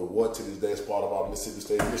 I don't know what to this day is part of our Mississippi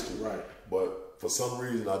State history. Right. But for some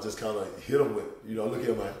reason, I just kind of hit them with, look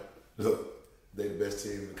here, man. Look, they the best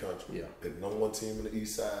team in the country. Yeah. They're the number one team in the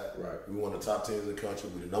East Side. Right. We one of the top teams in the country.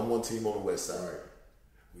 We're the number one team on the West Side. Right.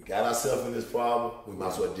 We got ourselves in this problem. We might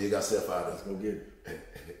as well dig ourselves out of it. Let's go get it.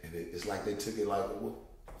 And it's like they took it like, well,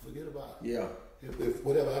 forget about it. Yeah. If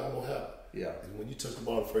whatever happened, will happen. Yeah. And when you touch the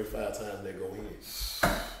ball the first 5 times, they go in.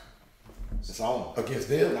 It's on. Against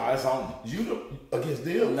them? No, it's on. Against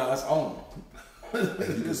them? No, it's on.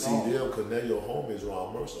 And you can see them because now your home is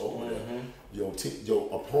Ron Mercer over there. Your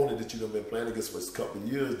opponent that you've been playing against for a couple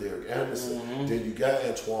of years, Derek Anderson. Then you got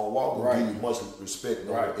Antoine Walker, who give you much respect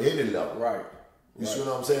on any level. Right. You see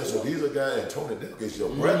what I'm saying? So these are guys, and Tony Deck is your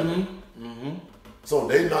brother. So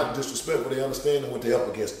they not disrespectful. They understand what they're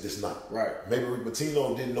up against this night. Right. Maybe Rick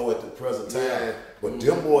Pitino didn't know at the present time, but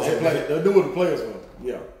them boys they'll do what the players want.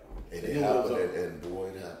 Yeah. And it happened, and boy,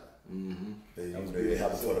 it happened. It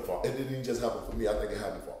happened for the fall. It didn't even just happen for me. I think it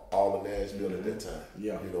happened for all of Nashville at that time.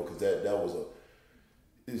 Yeah. Because that was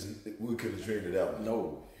we couldn't have dreamed of that one.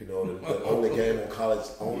 No. The only game on college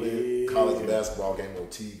basketball game on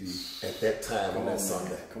TV at that time on that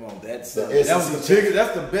Sunday. Come on, that's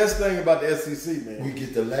the best thing about the SEC, man. We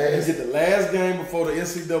get the last game before the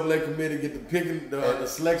NCAA committee get the picking the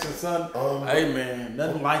selection Sunday. Hey man,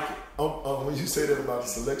 nothing like it. When you say that about the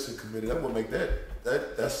selection committee, that would make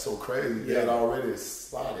that's so crazy. They had already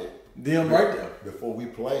slotted them right there before we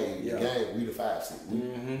played the game. We the 5 seed.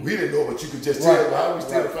 We didn't know, but you could just tell how we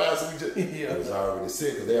still the 5 seed. It was already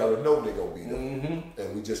set because they already know they're gonna be there.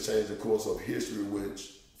 And we just changed the course of history,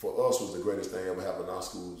 which for us was the greatest thing ever happened in our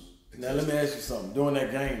schools. Now let me ask you something. During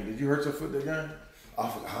that game, did you hurt your foot that game? I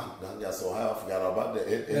forgot. I got so high, I forgot all about that.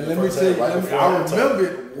 And let me tell you,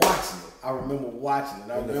 I remember watching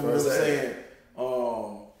it. I remember saying,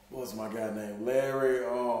 what's my guy name? Larry,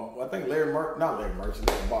 I think Larry not Larry Merchant,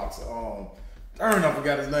 he's a boxer. I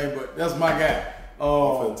forgot his name, but that's my guy.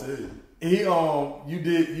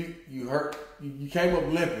 You hurt, you came up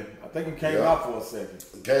limping. I think you came out for a second.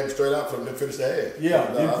 Came straight out from didn't finish the half. Yeah,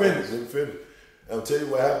 didn't finish. And I'll tell you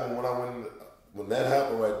what happened when that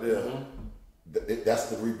happened right there. That's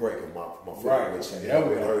the re-break of my foot. Right. Which I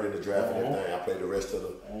been hurt in the draft and everything. I played the rest of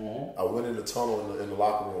the. I went in the tunnel in the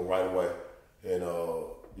locker room right away, and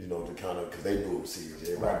to kind of because they knew it was serious.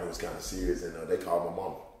 Everybody knew it was kind of serious, and they called my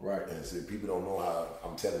mama. Right. And so people don't know how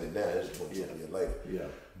I'm telling it now. It's 20 years later. Yeah.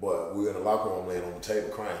 But we were in the locker room, laying on the table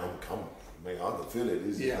crying. Man, I can feel it.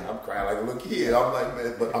 I'm crying like a little kid. I'm like,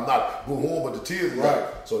 man, but I'm not boo-hoo, but the tears. Right.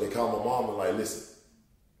 So they called my mom and like, listen.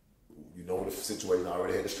 You know the situation. I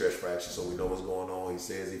already had a stress fracture, so we know what's going on. He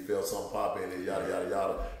says he felt something pop in it, yada yada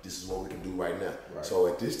yada. This is what we can do right now. Right. So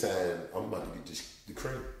at this time, I'm about to get the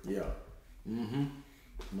cream. Yeah.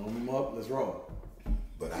 Warm him up. Let's roll.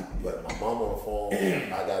 But my mom on the phone,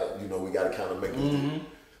 I got we got to kind of make it.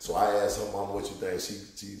 So I asked her mom what you think.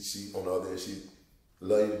 She on the other end, she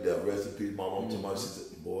love you to death. Rest in peace, my mom. She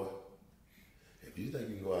said, boy, if you think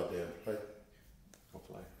you can go out there and play,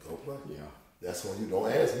 go play. Yeah. That's when you don't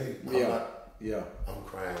ask me. I'm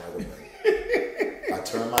crying like a baby. I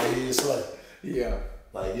turn my head slightly. Yeah.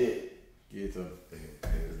 Like it. Get to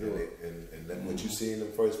and then what you see in the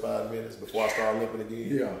first 5 minutes before I started limping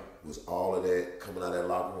again, was all of that coming out of that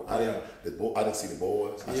locker room. I didn't see the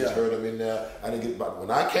boys. I just heard them in there. I didn't get back.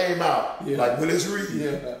 When I came out, like Willis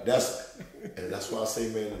Reed, that's why I say,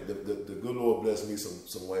 man, the good Lord blessed me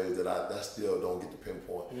some ways that I still don't get to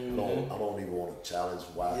pinpoint. I don't even want to challenge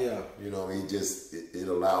why. You know what I mean? It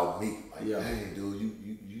allowed me. Like, dang, dude,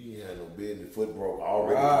 you ain't had no business. Foot broke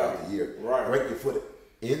already throughout the year. Right. Break your foot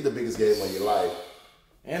in the biggest game of your life.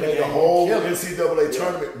 And played the whole NCAA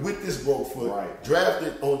tournament with this broke foot. Right.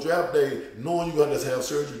 Drafted on draft day, knowing you're going to have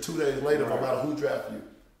surgery 2 days later, no matter who drafted you.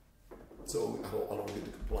 So I don't get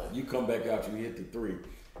to complain. You come back out, you hit the 3,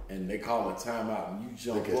 and they call a timeout, and you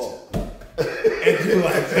jump up. And you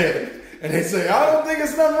like that. And they say, I don't think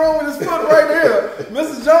it's nothing wrong with his foot right here.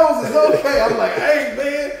 Mrs. Jones is okay. I'm like, hey,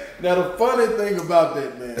 man. Now, the funny thing about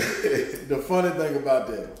that, man,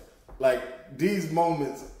 like, these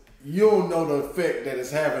moments, you don't know the effect that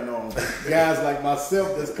it's having on guys like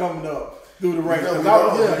myself that's coming up through the ranks.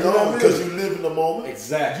 Because you live in the moment.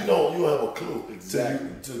 Exactly. You don't have a clue. Exactly.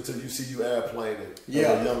 Till you see you airplaning as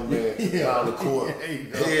a young man down the court,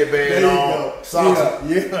 headband on, socks.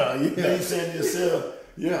 Yeah. Then you saying to yourself,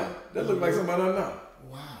 that look like somebody I know.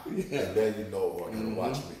 Wow. Yeah. And then you know, oh, I gotta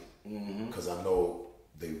watch me. Because I know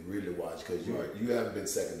they really watch. Because you haven't been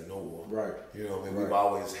second to no one. Right. You know what I mean? We've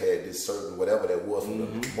always had this certain whatever that was from the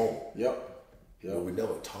moment. Yep. But we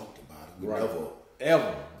never talked about it. We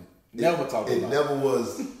never talked about it. It never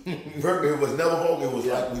was, it was never vocal. It was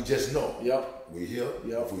like we just know. Yep. We here.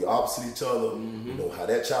 If we opposite each other, we know how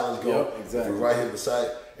that challenge goes. Yep, exactly. If we're right here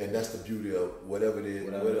beside, and that's the beauty of whatever it is.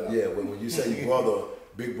 When you say your brother,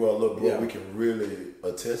 big brother, little brother, we can really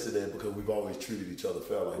attest to that because we've always treated each other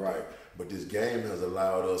fair like that. But this game has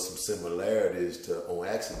allowed us some similarities to, on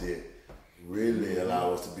accident, really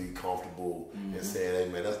allow us to be comfortable and saying,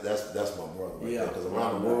 "Hey man, that's my brother." Right because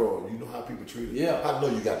around the world, you know how people treat it. I know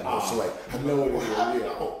you got to know. So like, I know what it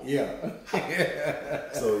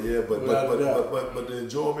is. So but the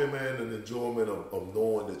enjoyment, man, and the enjoyment of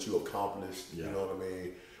knowing that you accomplished, you know what I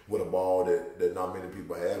mean, with a ball that not many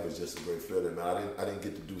people have is just a great feeling, man. I didn't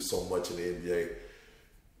get to do so much in the NBA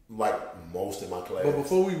like most of my class. But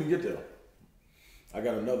before we even get there, I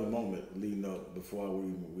got another moment leading up before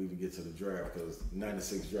we even get to the draft, because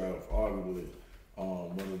 96 draft, arguably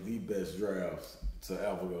one of the best drafts to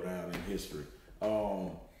ever go down in history.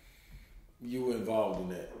 You were involved in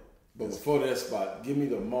that. But before that spot, give me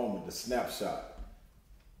the moment, the snapshot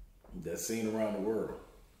that's seen around the world.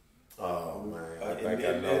 Oh man,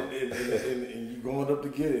 and you going up to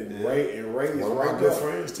get it, and Ray is one of right my there. good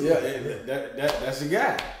friends too. Yeah, and that's your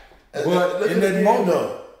guy. But in that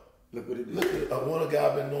moment, look what it did. Look, one guy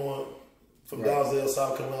I've been knowing from Dalzell,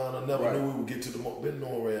 South Carolina. Never knew we would get to the been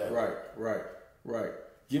knowing Ray. Right.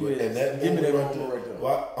 Give me that moment right there.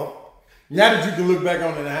 Well, now that you can look back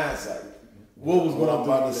on it in hindsight, what was what I'm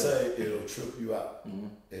about to say? It'll trip you out,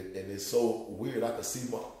 and it's so weird. I can see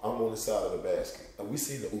I'm on the side of the basket, and we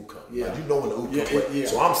seen the oop come. Like, you know when the oop come,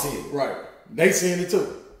 so I'm seeing it. Right, they seeing it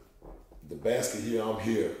too. The basket here, I'm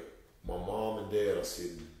here. My mom and dad are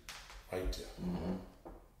sitting right there.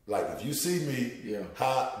 Like if you see me,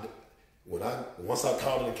 once I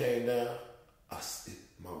caught it and came down,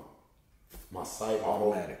 my sight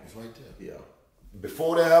automatic was right there. Yeah.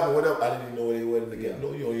 Before that happened, whatever, I didn't even know where they were in the game.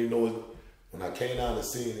 No, you don't even know it. When I came down and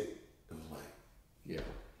seen it, it was like,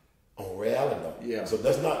 on Ray Allen though. Yeah. So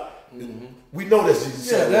that's not. We know that's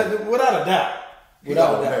Jesus. Yeah, without a doubt.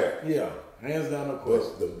 Without a doubt. Yeah. Hands down, of course.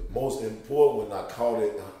 But the most important when I caught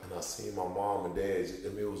it and I seen my mom and dad,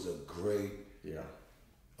 it was a great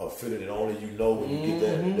a feeling that only you know when you get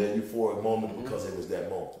that euphoric moment because it was that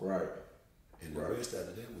moment. Right. And the rest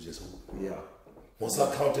after that was just hoop. Yeah. Once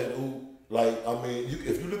I caught that hoop, like, I mean,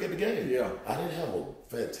 if you look at the game, I didn't have a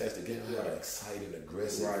fantastic game. I had an exciting,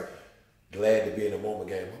 aggressive, glad to be in a moment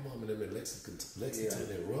game. My mom and them in Lexington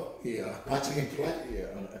and Rupp. Watching me play.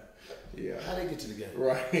 How they get to the game?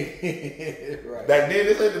 Right. Back then,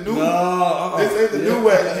 this ain't the new. This ain't the new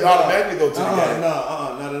way you automatically go to the game.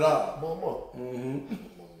 Not at all. Mama.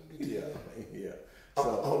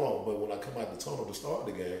 Hold on, but when I come out the tunnel to start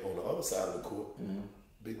the game on the other side of the court,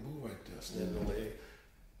 Big Boo right there standing on the edge.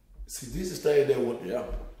 See, these are things that would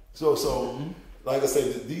So like I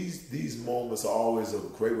said, these moments are always a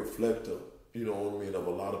great reflector, you know what I mean, of a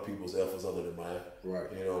lot of people's efforts other than mine. Right.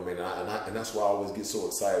 You know what I mean? And that's why I always get so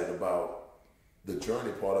excited about the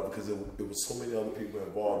journey part of it, because it was so many other people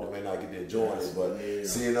involved that may not get to enjoy it, but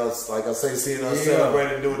seeing us, like I say, seeing us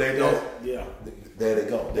celebrate and do what they know. There they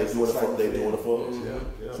go. They're doing it for us.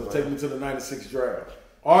 So take me to the 96 draft.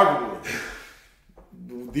 Arguably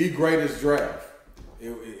the greatest draft.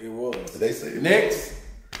 It was. They say next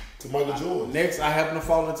to Michael Jordan. Next, I happen to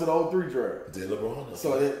fall into the 03 draft. Did LeBron?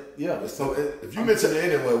 So if you mention it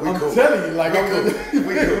anyway, we cool. Telling you, like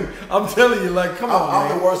I'm telling you, like, come on,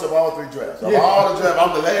 I'm the worst of all three drafts. Of all the drafts,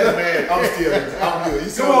 I'm the last man. I'm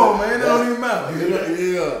good. Come on, man. It don't even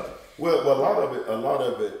matter. Well, a lot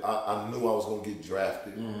of it, I knew I was going to get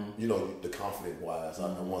drafted. You know, the confidence wise.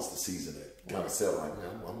 Once the season kind of settled, like,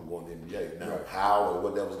 man, I'm going to the NBA. Now, how and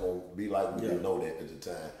what that was going to be like, we didn't know that at the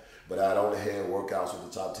time. but I'd only had workouts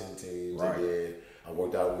with the top 10 teams, Right. and then I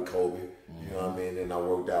worked out with Kobe. You know what I mean? And I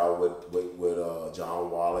worked out with John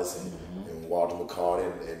Wallace and Walter McCarty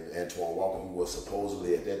and Antoine Walker, who was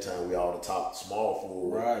supposedly at that time we all the top small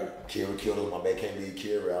forward. Right. Kerry killed him. My back can't leave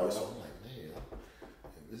Kerry out. So I'm like, man,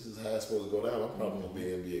 if this is how it's supposed to go down, I'm probably gonna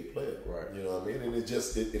be an NBA player. Right. You know what I mean? And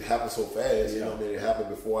it happened so fast. You know what I mean? It happened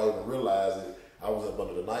before I even realized it. I was up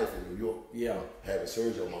under the knife in New York. Yeah. Having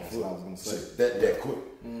surgery on my foot. What I was gonna say. So that quick.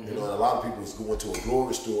 You know, and a lot of people was going to a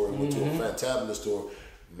glory story, went to a fantabulous story.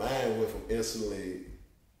 Mine went from instantly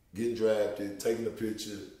getting drafted, taking the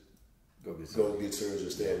picture, go get surgery,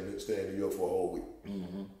 stay in New York for a whole week.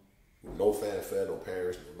 With no fanfare, no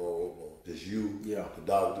parents, no just you, the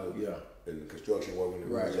doctor, and the construction worker,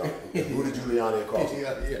 and Rudy Giuliani across.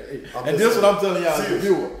 And this is what I'm telling y'all as a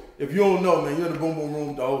viewer. If you don't know, man, you're in the Boom Boom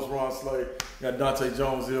Room, the host Ron Slay, you got Dontae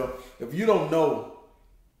Jones here. If you don't know,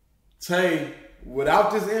 Tay,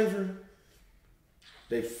 without this injury,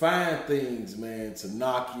 they find things, man, to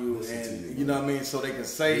knock you, and you know what I mean, so they can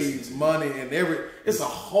save money and it's a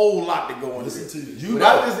whole lot to go into this.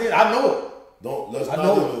 Without this injury, I know it.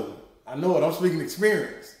 I know it. I'm speaking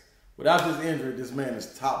experience. Without this injury, this man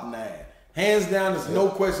is top 9. Hands down, there's no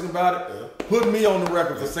question about it. Put me on the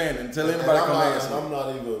record for saying it. Until anybody come ask me. I'm not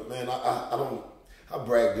even, man, I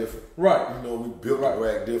brag different. Right. You know, we built to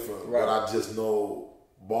brag different. Right. But I just know,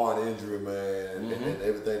 barring injury, man, and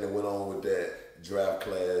everything that went on with that draft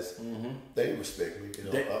class, they respect me. You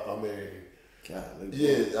know, I mean, God,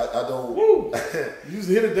 I don't. Woo. You just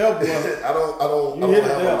hit it there, boy. I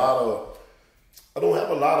don't have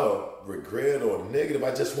a lot of regret or negative.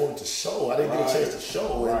 I just wanted to show. I didn't get a chance to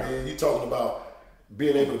show. And then you talking about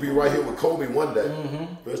being able to be right here with Kobe one day.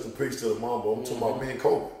 Rest in peace to the Mamba. I'm talking about me and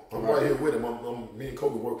Kobe. I'm right here with him. Me and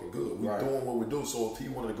Kobe working good. We're doing what we do. So if he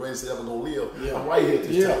one of the greatest ever gonna live, I'm right here at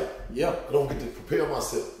this time. I don't get to prepare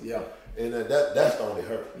myself. And that's the only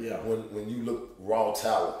hurt. When you look raw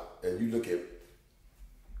talent and you look at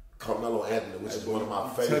Carmelo Anthony, which is one of my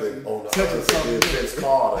favorite on the Vince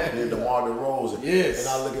Carter, and then DeMar DeRozan. And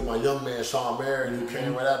I look at my young man Sean Marion, who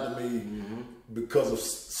came right after me because of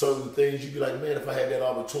certain things. You'd be like, man, if I had that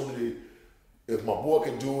opportunity, if my boy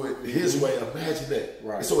could do it his way, imagine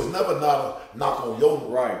that. So it's never not a knock on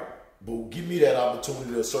your but give me that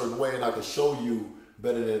opportunity a certain way, and I can show you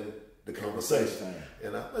better than the conversation.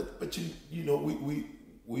 And but you know we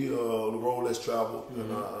the road less traveled,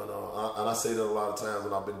 and I say that a lot of times,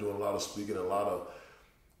 and I've been doing a lot of speaking, a lot of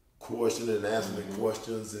questioning and answering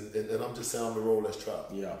questions, and I'm just saying I'm the road less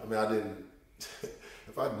traveled. I mean, I didn't.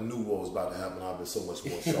 If I knew what was about to happen, I'd been so much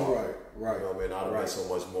more sharp. You know what I mean? I'd have been so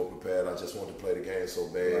much more prepared. I just wanted to play the game so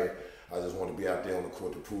bad. I just wanted to be out there on the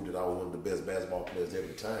court to prove that I was one of the best basketball players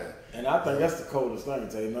every time. And I think that's the coldest thing,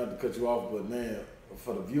 to tell you, not to cut you off, but man,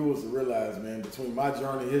 for the viewers to realize, man, between my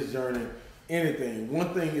journey, his journey, anything,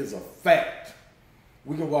 one thing is a fact.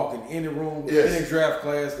 We can walk in any room with any draft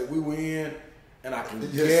class that we were in, and I can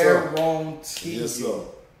guarantee you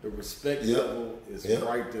the respect level is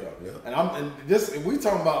right there. And we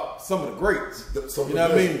talking about some of the greats. You know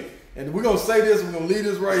what I mean? And we're gonna say this, we're gonna leave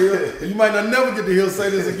this right here. You might not never get to hear say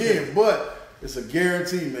this again, but it's a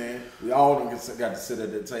guarantee, man. We all got to sit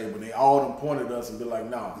at that table, and they all done pointed at us and be like,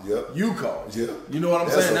 "Nah, you call." You know what I'm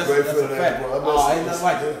saying? That's a fact. Ain't nothing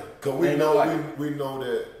like it. Cause we know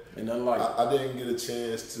that. Ain't nothing like I didn't get a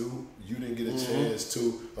chance to. You didn't get a chance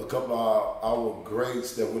to. A couple of our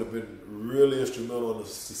greats that would have been really instrumental in the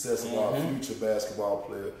success of our future basketball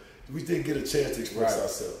player. We didn't get a chance to express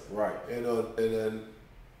ourselves. And then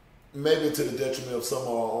maybe to the detriment of some of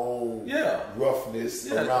our own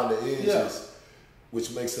roughness around the edges,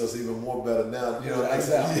 which makes us even more better now. You know,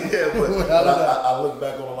 but I look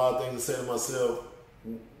back on a lot of things and say to myself,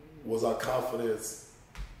 was our confidence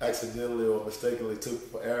accidentally or mistakenly took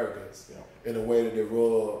for arrogance in a way that they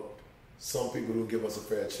rubbed some people who give us a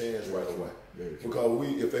fair chance right away. Because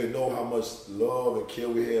if they know how much love and care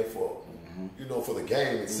we have for, you know, for the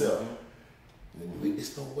game itself,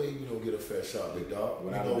 it's no way we don't get a fair shot, big dog.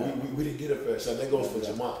 We didn't get a fair shot. That goes for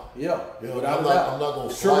Jamal. You know, I'm not going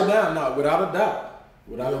to fight. Without a doubt.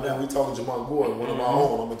 Without a doubt. We talking Jamal Gordon, one of my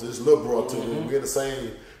own. I'm just little bro too. We're the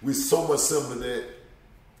same. We so much similar that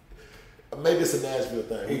maybe it's a Nashville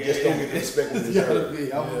thing. We just don't get the respect we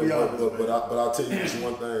deserve. But I'll tell you this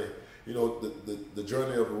one thing. You know, the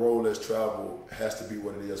journey of the road less travel has to be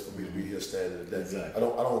what it is for me to be here standing today. I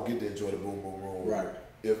don't get to enjoy the Boom Boom Room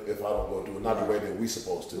if I don't go do it. Not the way that we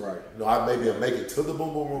supposed to. You know, I maybe make it to the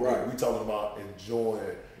Boom Boom Room. We talking about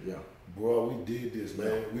enjoying. Bro, we did this,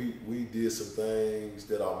 man. We did some things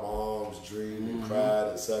that our moms dreamed and cried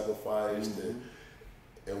and sacrificed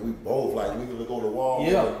and we both like we can look on the wall.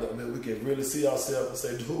 Yeah. And we can really see ourselves and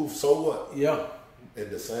say, dude, so what? Yeah. And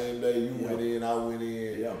the same day you went in, I went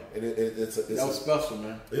in. Yeah. And it's that was special,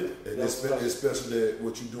 man. Yeah. And it's special that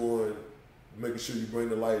what you're doing, making sure you bring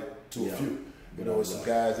the light to a few. You know, it's some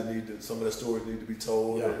guys that some of their stories need to be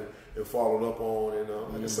told and followed up on. And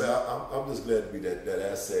like I say, I'm just glad to be that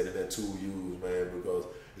asset and that tool used, man, because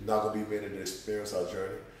it's not going to be many to experience our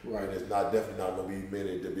journey. Right. And it's definitely not going to be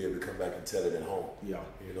many to be able to come back and tell it at home. Yeah.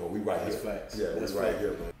 You know, we right here. Facts. Yeah, that's right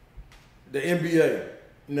here, man. The NBA.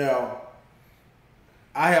 Now,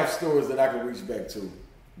 I have stories that I can reach back to,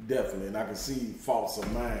 definitely, and I can see faults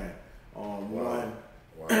of mine. One,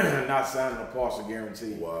 not signing a partial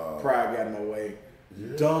guarantee. Wow. Pride got in my way.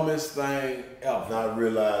 Yeah. Dumbest thing ever. Not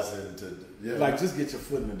realizing like just get your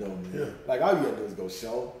foot in the door, man. Yeah. Like all you gotta do is go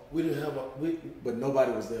show. We didn't have but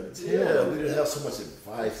nobody was there to tell. Yeah, we didn't have so much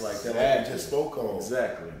advice like that. Like we just spoke on.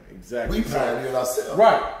 Exactly. We pioneered ourselves.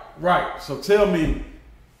 Right. So tell me,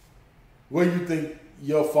 where you think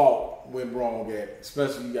your fault went wrong at?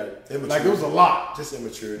 Especially you got like there was a lot. Just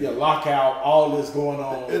immaturity. Yeah, lockout, all this going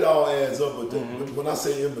on. It all adds up. But when I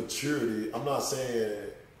say immaturity, I'm not saying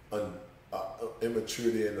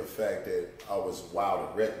immaturity in the fact that I was wild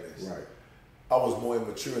and reckless. Right. I was more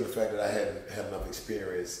immature in the fact that I hadn't had enough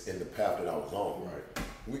experience in the path that I was on. Right.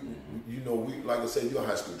 We like I said, you're a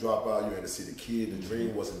high school dropout, you're in the city kid, the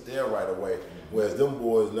dream wasn't there right away. Whereas them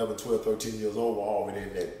boys, 11, 12, 13 years old, were already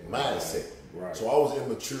in that mindset. Right. So I was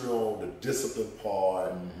immature on the discipline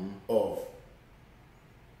part of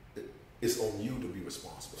it's on you to be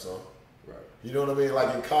responsible, son. Right. You know what I mean?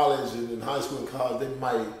 Like in college and in high school and college, they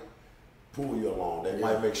might pull you along. They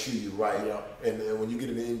might make sure you're right. Yeah. And when you get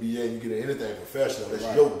in the NBA and you get in anything professional,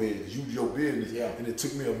 that's your business. You your business. Yeah. And it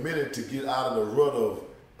took me a minute to get out of the rut of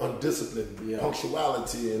undisciplined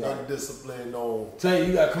punctuality and undisciplined on. Tell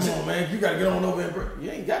you gotta come on, man. You gotta get on over and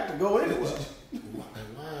you ain't got to go anywhere. Why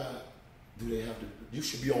do they have to? You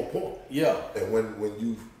should be on point. Yeah. And when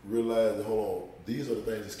you realize that, hold on, these are the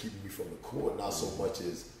things that's keeping me from the court, not so much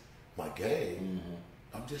as my game.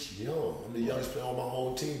 I'm just young. I'm the youngest player on my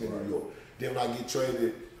whole team in New York. Then when I get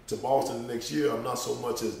traded to Boston the next year, I'm not so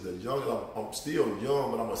much as the youngest. I'm still young,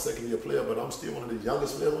 but I'm a second-year player, but I'm still one of the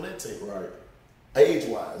youngest players on that team. Right.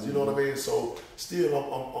 Age-wise, you know what I mean? So still,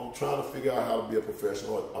 I'm trying to figure out how to be a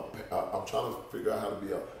professional. I'm trying to figure out how to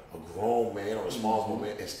be a grown man, a responsible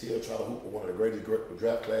man, and still try to hoop with one of the greatest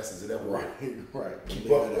draft classes that ever Right.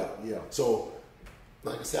 Keep up with that. Yeah. So,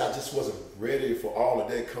 like I said, I just wasn't ready for all of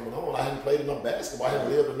that coming on. I hadn't played enough basketball. I hadn't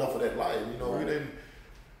lived enough of that life. You know, we didn't.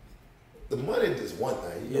 The money is one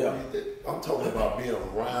thing. You know, I'm talking about being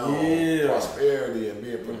around prosperity and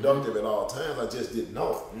being productive at all times. I just didn't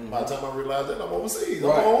know. By the time I realized that, I'm overseas. I'm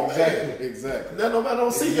home. Exactly. Now nobody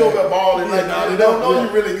don't see you over balling like that. They don't know you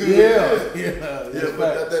really good.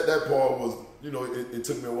 But that part was, you know, it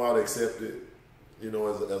took me a while to accept it. You know,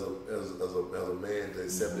 as a man to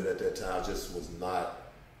accept it at that time, I just was not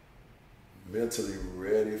mentally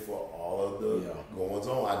ready for all of the goings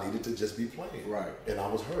on. I needed to just be playing. Right. And I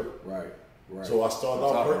was hurt. Right. So I started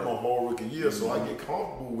off hurt my whole rookie year, so I get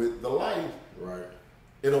comfortable with the life. Right.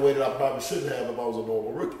 In a way that I probably shouldn't have if I was a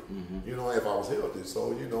normal rookie. You know, if I was healthy.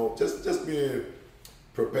 So, you know, just being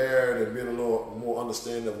prepared and being a little more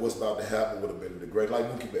understanding of what's about to happen would have been the great, like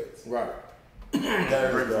Mookie Betts. Right. Like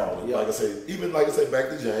I say, back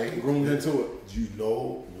to James. Groomed into it. You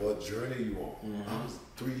know what journey you on. I was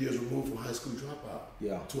 3 years removed from high school dropout.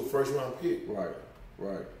 Yeah. To a first round pick.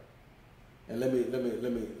 Right. And let me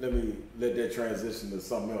let that transition to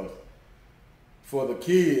something else. For the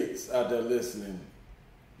kids out there listening,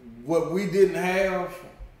 what we didn't have,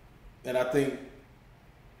 and I think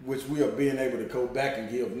which we are being able to go back and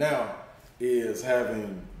give now, is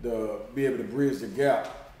having be able to bridge the gap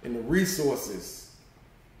in the resources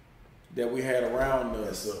that we had around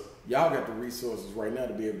us. Y'all got the resources right now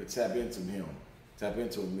to be able to tap into him, tap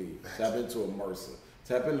into me, tap into a Mercer,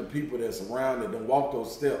 tap into people that's around that don't walk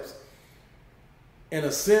those steps. In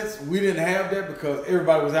a sense, we didn't have that because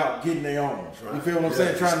everybody was out getting their own. Right. You feel what I'm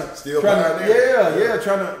saying? Trying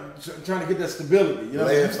to get that stability. You know,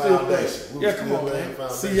 come on, man.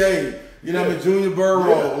 CA. You know what I mean? Junior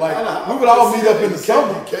Burrow. We would all meet up in the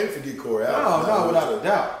summer. You can't forget Corey Allen. No, without a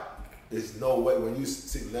doubt. There's no way when you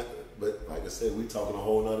see that. But like I said, we talking a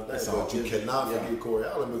whole nother thing. But you cannot forget Corey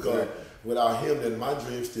Allen because without him, then my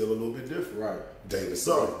dream's still a little bit different. Right. David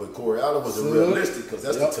Suggs, but Corey Allen was realistic because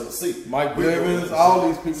that's the Tennessee. Mike Bivens, all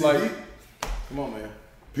these people come on, man.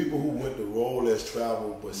 People who went the road less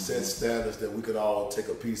traveled but set standards that we could all take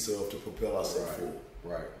a piece of to propel ourselves forward.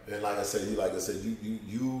 Right. And like I said,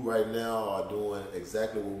 you right now are doing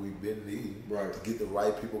exactly what we've been needing to get the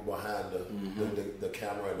right people behind the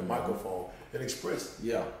camera and the microphone and express it.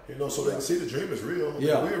 Yeah. You know, so they can see the dream is real.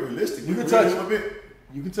 Yeah. We're realistic. You can touch it.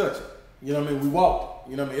 You can touch it. You know what I mean? We walked.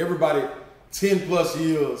 You know what I mean? Everybody 10 plus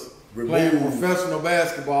years playing professional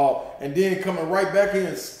basketball and then coming right back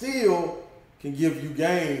in still can give you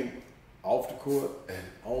game off the court and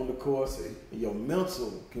on the court. And your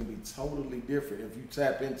mental can be totally different if you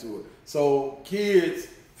tap into it. So kids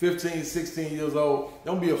 15, 16 years old,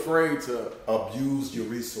 don't be afraid to abuse your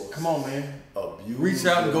resources. Come on, man. Reach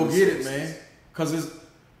out and go get it, man. Because it's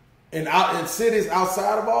in cities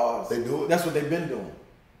outside of ours, they do it. That's what they've been doing.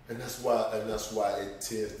 And that's why it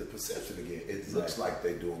tends the perception again. It looks like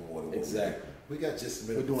they're doing more than what we got just as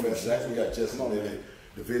many professionals. We got just as many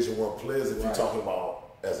Division I players if you're talking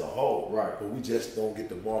about as a whole. Right. But we just don't get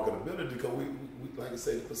the marketability because we like I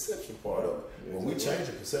say, the perception part of it. When we change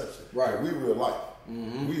the perception, we real life.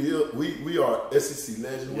 We are SEC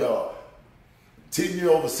legends. We are 10-year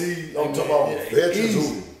overseas. I'm talking about veterans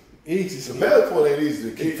who. Easy. The basketball ain't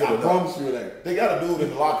easy to keep I promise you that. They got to do it in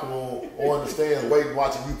the locker room or understand waiting,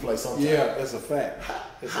 watching you play sometimes. Yeah, that's a fact.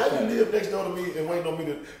 How you live next door to me and waiting on me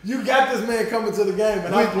to... You got this man coming to the game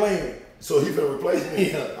and I'm playing. So he finna replace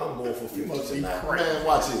me? Yeah. I'm going for 50 tonight. Man,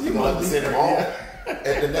 watch it. You must send him home.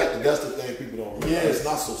 And that's the thing people don't realize. It's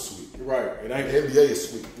not so sweet. Right. It ain't. The NBA is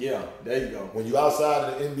sweet. Yeah, there you go. When you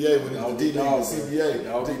outside of the NBA, when it's the D-League, the CBA.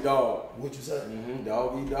 Dog eat dog. What you say?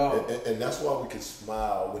 Dog eat dog. And that's why we can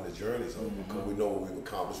smile when the journey's over because we know what we've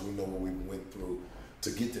accomplished. We know what we went through to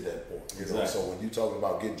get to that point. You know? So when you're talking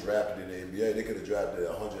about getting drafted in the NBA, they could have drafted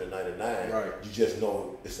at 199. Right. You just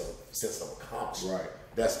know it's a sense of accomplishment. Right.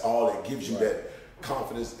 That's all that gives you that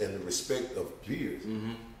confidence and the respect of peers.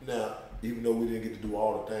 Now, even though we didn't get to do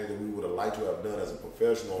all the things that we would have liked to have done as a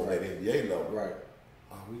professional on that NBA level, we're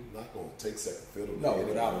not going to take second fiddle. No,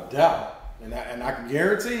 without a doubt. And I can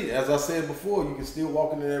guarantee, as I said before, you can still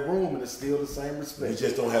walk into that room and it's still the same respect. You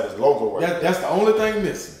just don't have his logo right. That's the only thing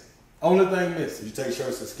missing. Only thing missing. You take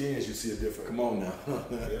shirts and skins, you see a difference. Come on now.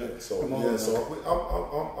 So I'm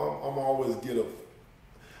always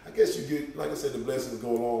I guess you get, like I said, the blessings go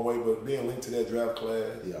a long way, but being linked to that draft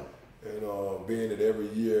class. Yeah. And being that every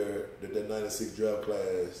year that 96 draft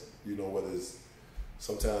class, you know, whether it's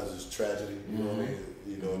sometimes it's tragedy, you know what I mean?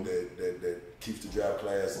 You know, that keeps the draft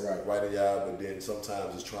class right in your eye, but then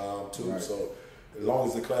sometimes it's triumph too. So as long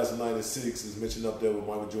as the class of 96 is mentioned up there with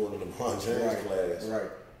Michael Jordan and LeBron James class.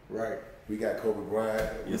 Right. We got Kobe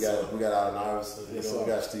Bryant, we got Allen Iverson, you know, we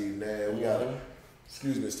got Steve Nash, we got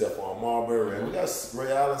Stephon Marbury, and we got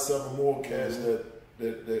Ray Allen, several more cats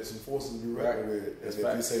that some forces to be reckoned with. And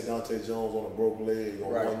if you say Dontae Jones on a broke leg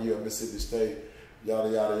on 1 year at Mississippi State, yada,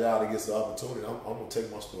 yada, yada, gets the opportunity, I'm going to take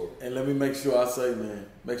my story. And let me make sure I say, man,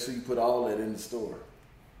 make sure you put all that in the story.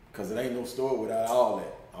 Because it ain't no story without all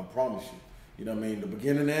that. I promise you. You know what I mean? The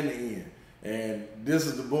beginning and the end. And this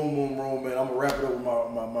is the Boom Boom Room, man. I'm going to wrap it up with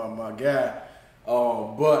my guy.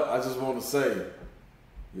 But I just want to say,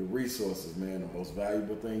 your resources, man, the most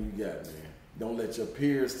valuable thing you got, man. Don't let your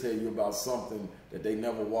peers tell you about something that they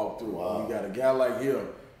never walked through. Wow. You got a guy like him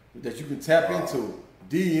that you can tap into.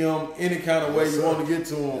 DM any kind of way you want to get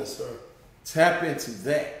to him. Yes, sir. Tap into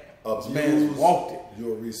that. This man's walked it.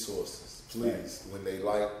 Your resources, please. When they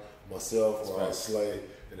like myself or Slay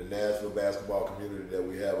and the Nashville basketball community that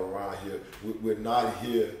we have around here, we're not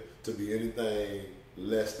here to be anything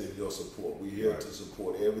less than your support. We're here to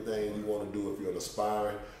support everything you want to do. If you're an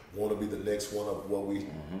aspiring, want to be the next one of what we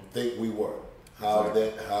think we were. However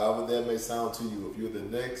that may sound to you, if you're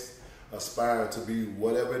the next aspiring to be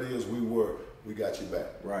whatever it is we were, we got you back.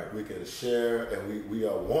 Right. We can share, and we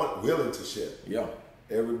are willing to share. Yeah.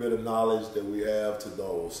 Every bit of knowledge that we have to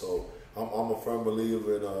those. So I'm a firm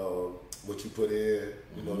believer in what you put in.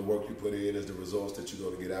 You know, the work you put in is the results that you're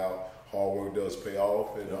going to get out. Hard work does pay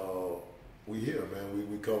off, and we here,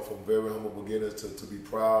 man. We come from very humble beginnings to be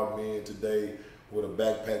proud men today with a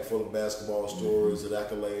backpack full of basketball stories and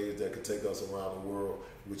accolades that could take us around the world,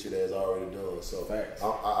 which it has already done. So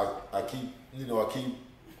I keep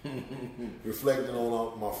reflecting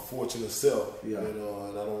on my fortunate self, and I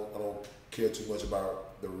don't care too much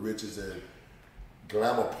about the riches and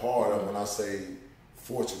glamour part of when I say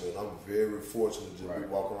fortunate. I'm very fortunate to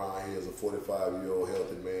walk around here as a 45-year-old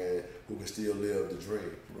healthy man who can still live the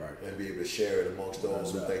dream and be able to share it amongst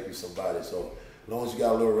those who think you're somebody. So as long as you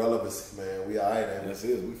got a little relevancy, man, we all right, man. That's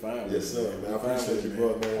it. We fine. Yes, sir, man. I appreciate you,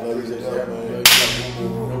 bro, man. Love you to death, man.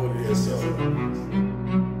 Yes, sir.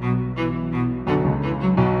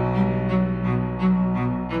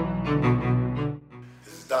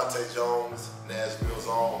 This is Dontae Jones, Nashville's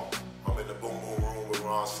own. I'm in the boom boom room with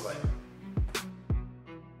Ron Slay.